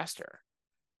just cast her,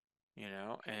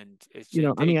 and it's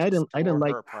just, I mean, I didn't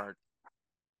like her apart.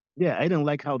 Yeah, I didn't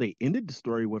like how they ended the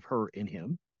story with her and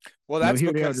him. Well, that's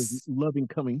here because they are, this loving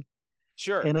coming.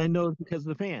 Sure. And I know it's because of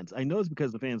the fans.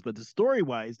 But the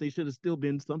story-wise, they should have still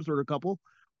been some sort of couple,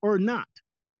 or not.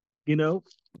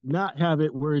 Not have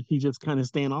it where he just kind of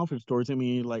standoffish towards him,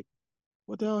 and you're like,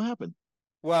 what the hell happened?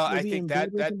 Well, I think that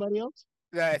somebody else.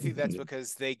 I think that's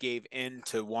because they gave in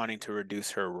to wanting to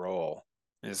reduce her role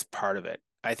as part of it.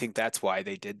 I think that's why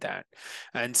they did that.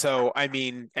 And so, I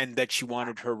mean, and that she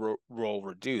wanted her role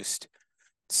reduced.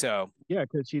 So yeah,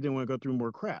 because she didn't want to go through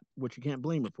more crap, which you can't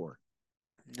blame her for.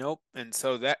 Nope. And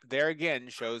so that there again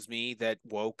shows me that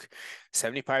woke,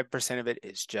 75% of it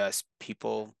is just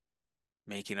people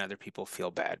making other people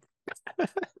feel bad.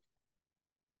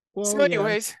 Well, so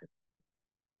anyways,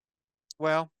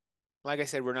 well, like I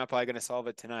said, we're not probably going to solve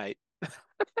it tonight.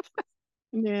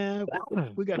 Yeah,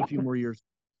 we got a few more years.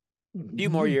 A few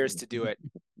more years to do it.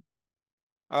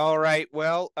 All right.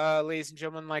 Well, ladies and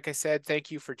gentlemen, like I said,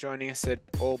 thank you for joining us at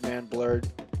Old Man Blerd.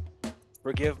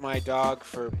 Forgive my dog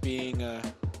for being a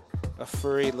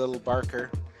furry little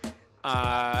barker.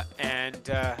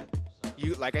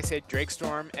 You, like I said,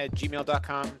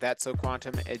 drakestorm@gmail.com,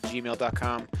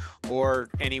 thatsoquantum@gmail.com, or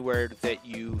anywhere that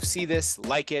you see this,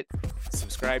 like it,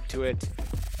 subscribe to it,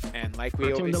 and like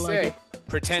we always say,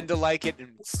 pretend to like it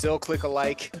and still click a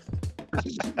like.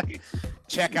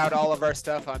 Check out all of our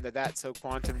stuff on the That's So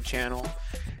Quantum channel.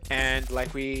 And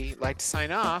like we like to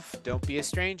sign off, don't be a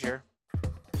stranger.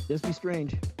 Just be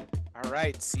strange. All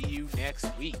right. See you next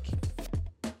week.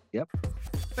 Yep.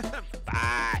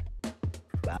 Bye.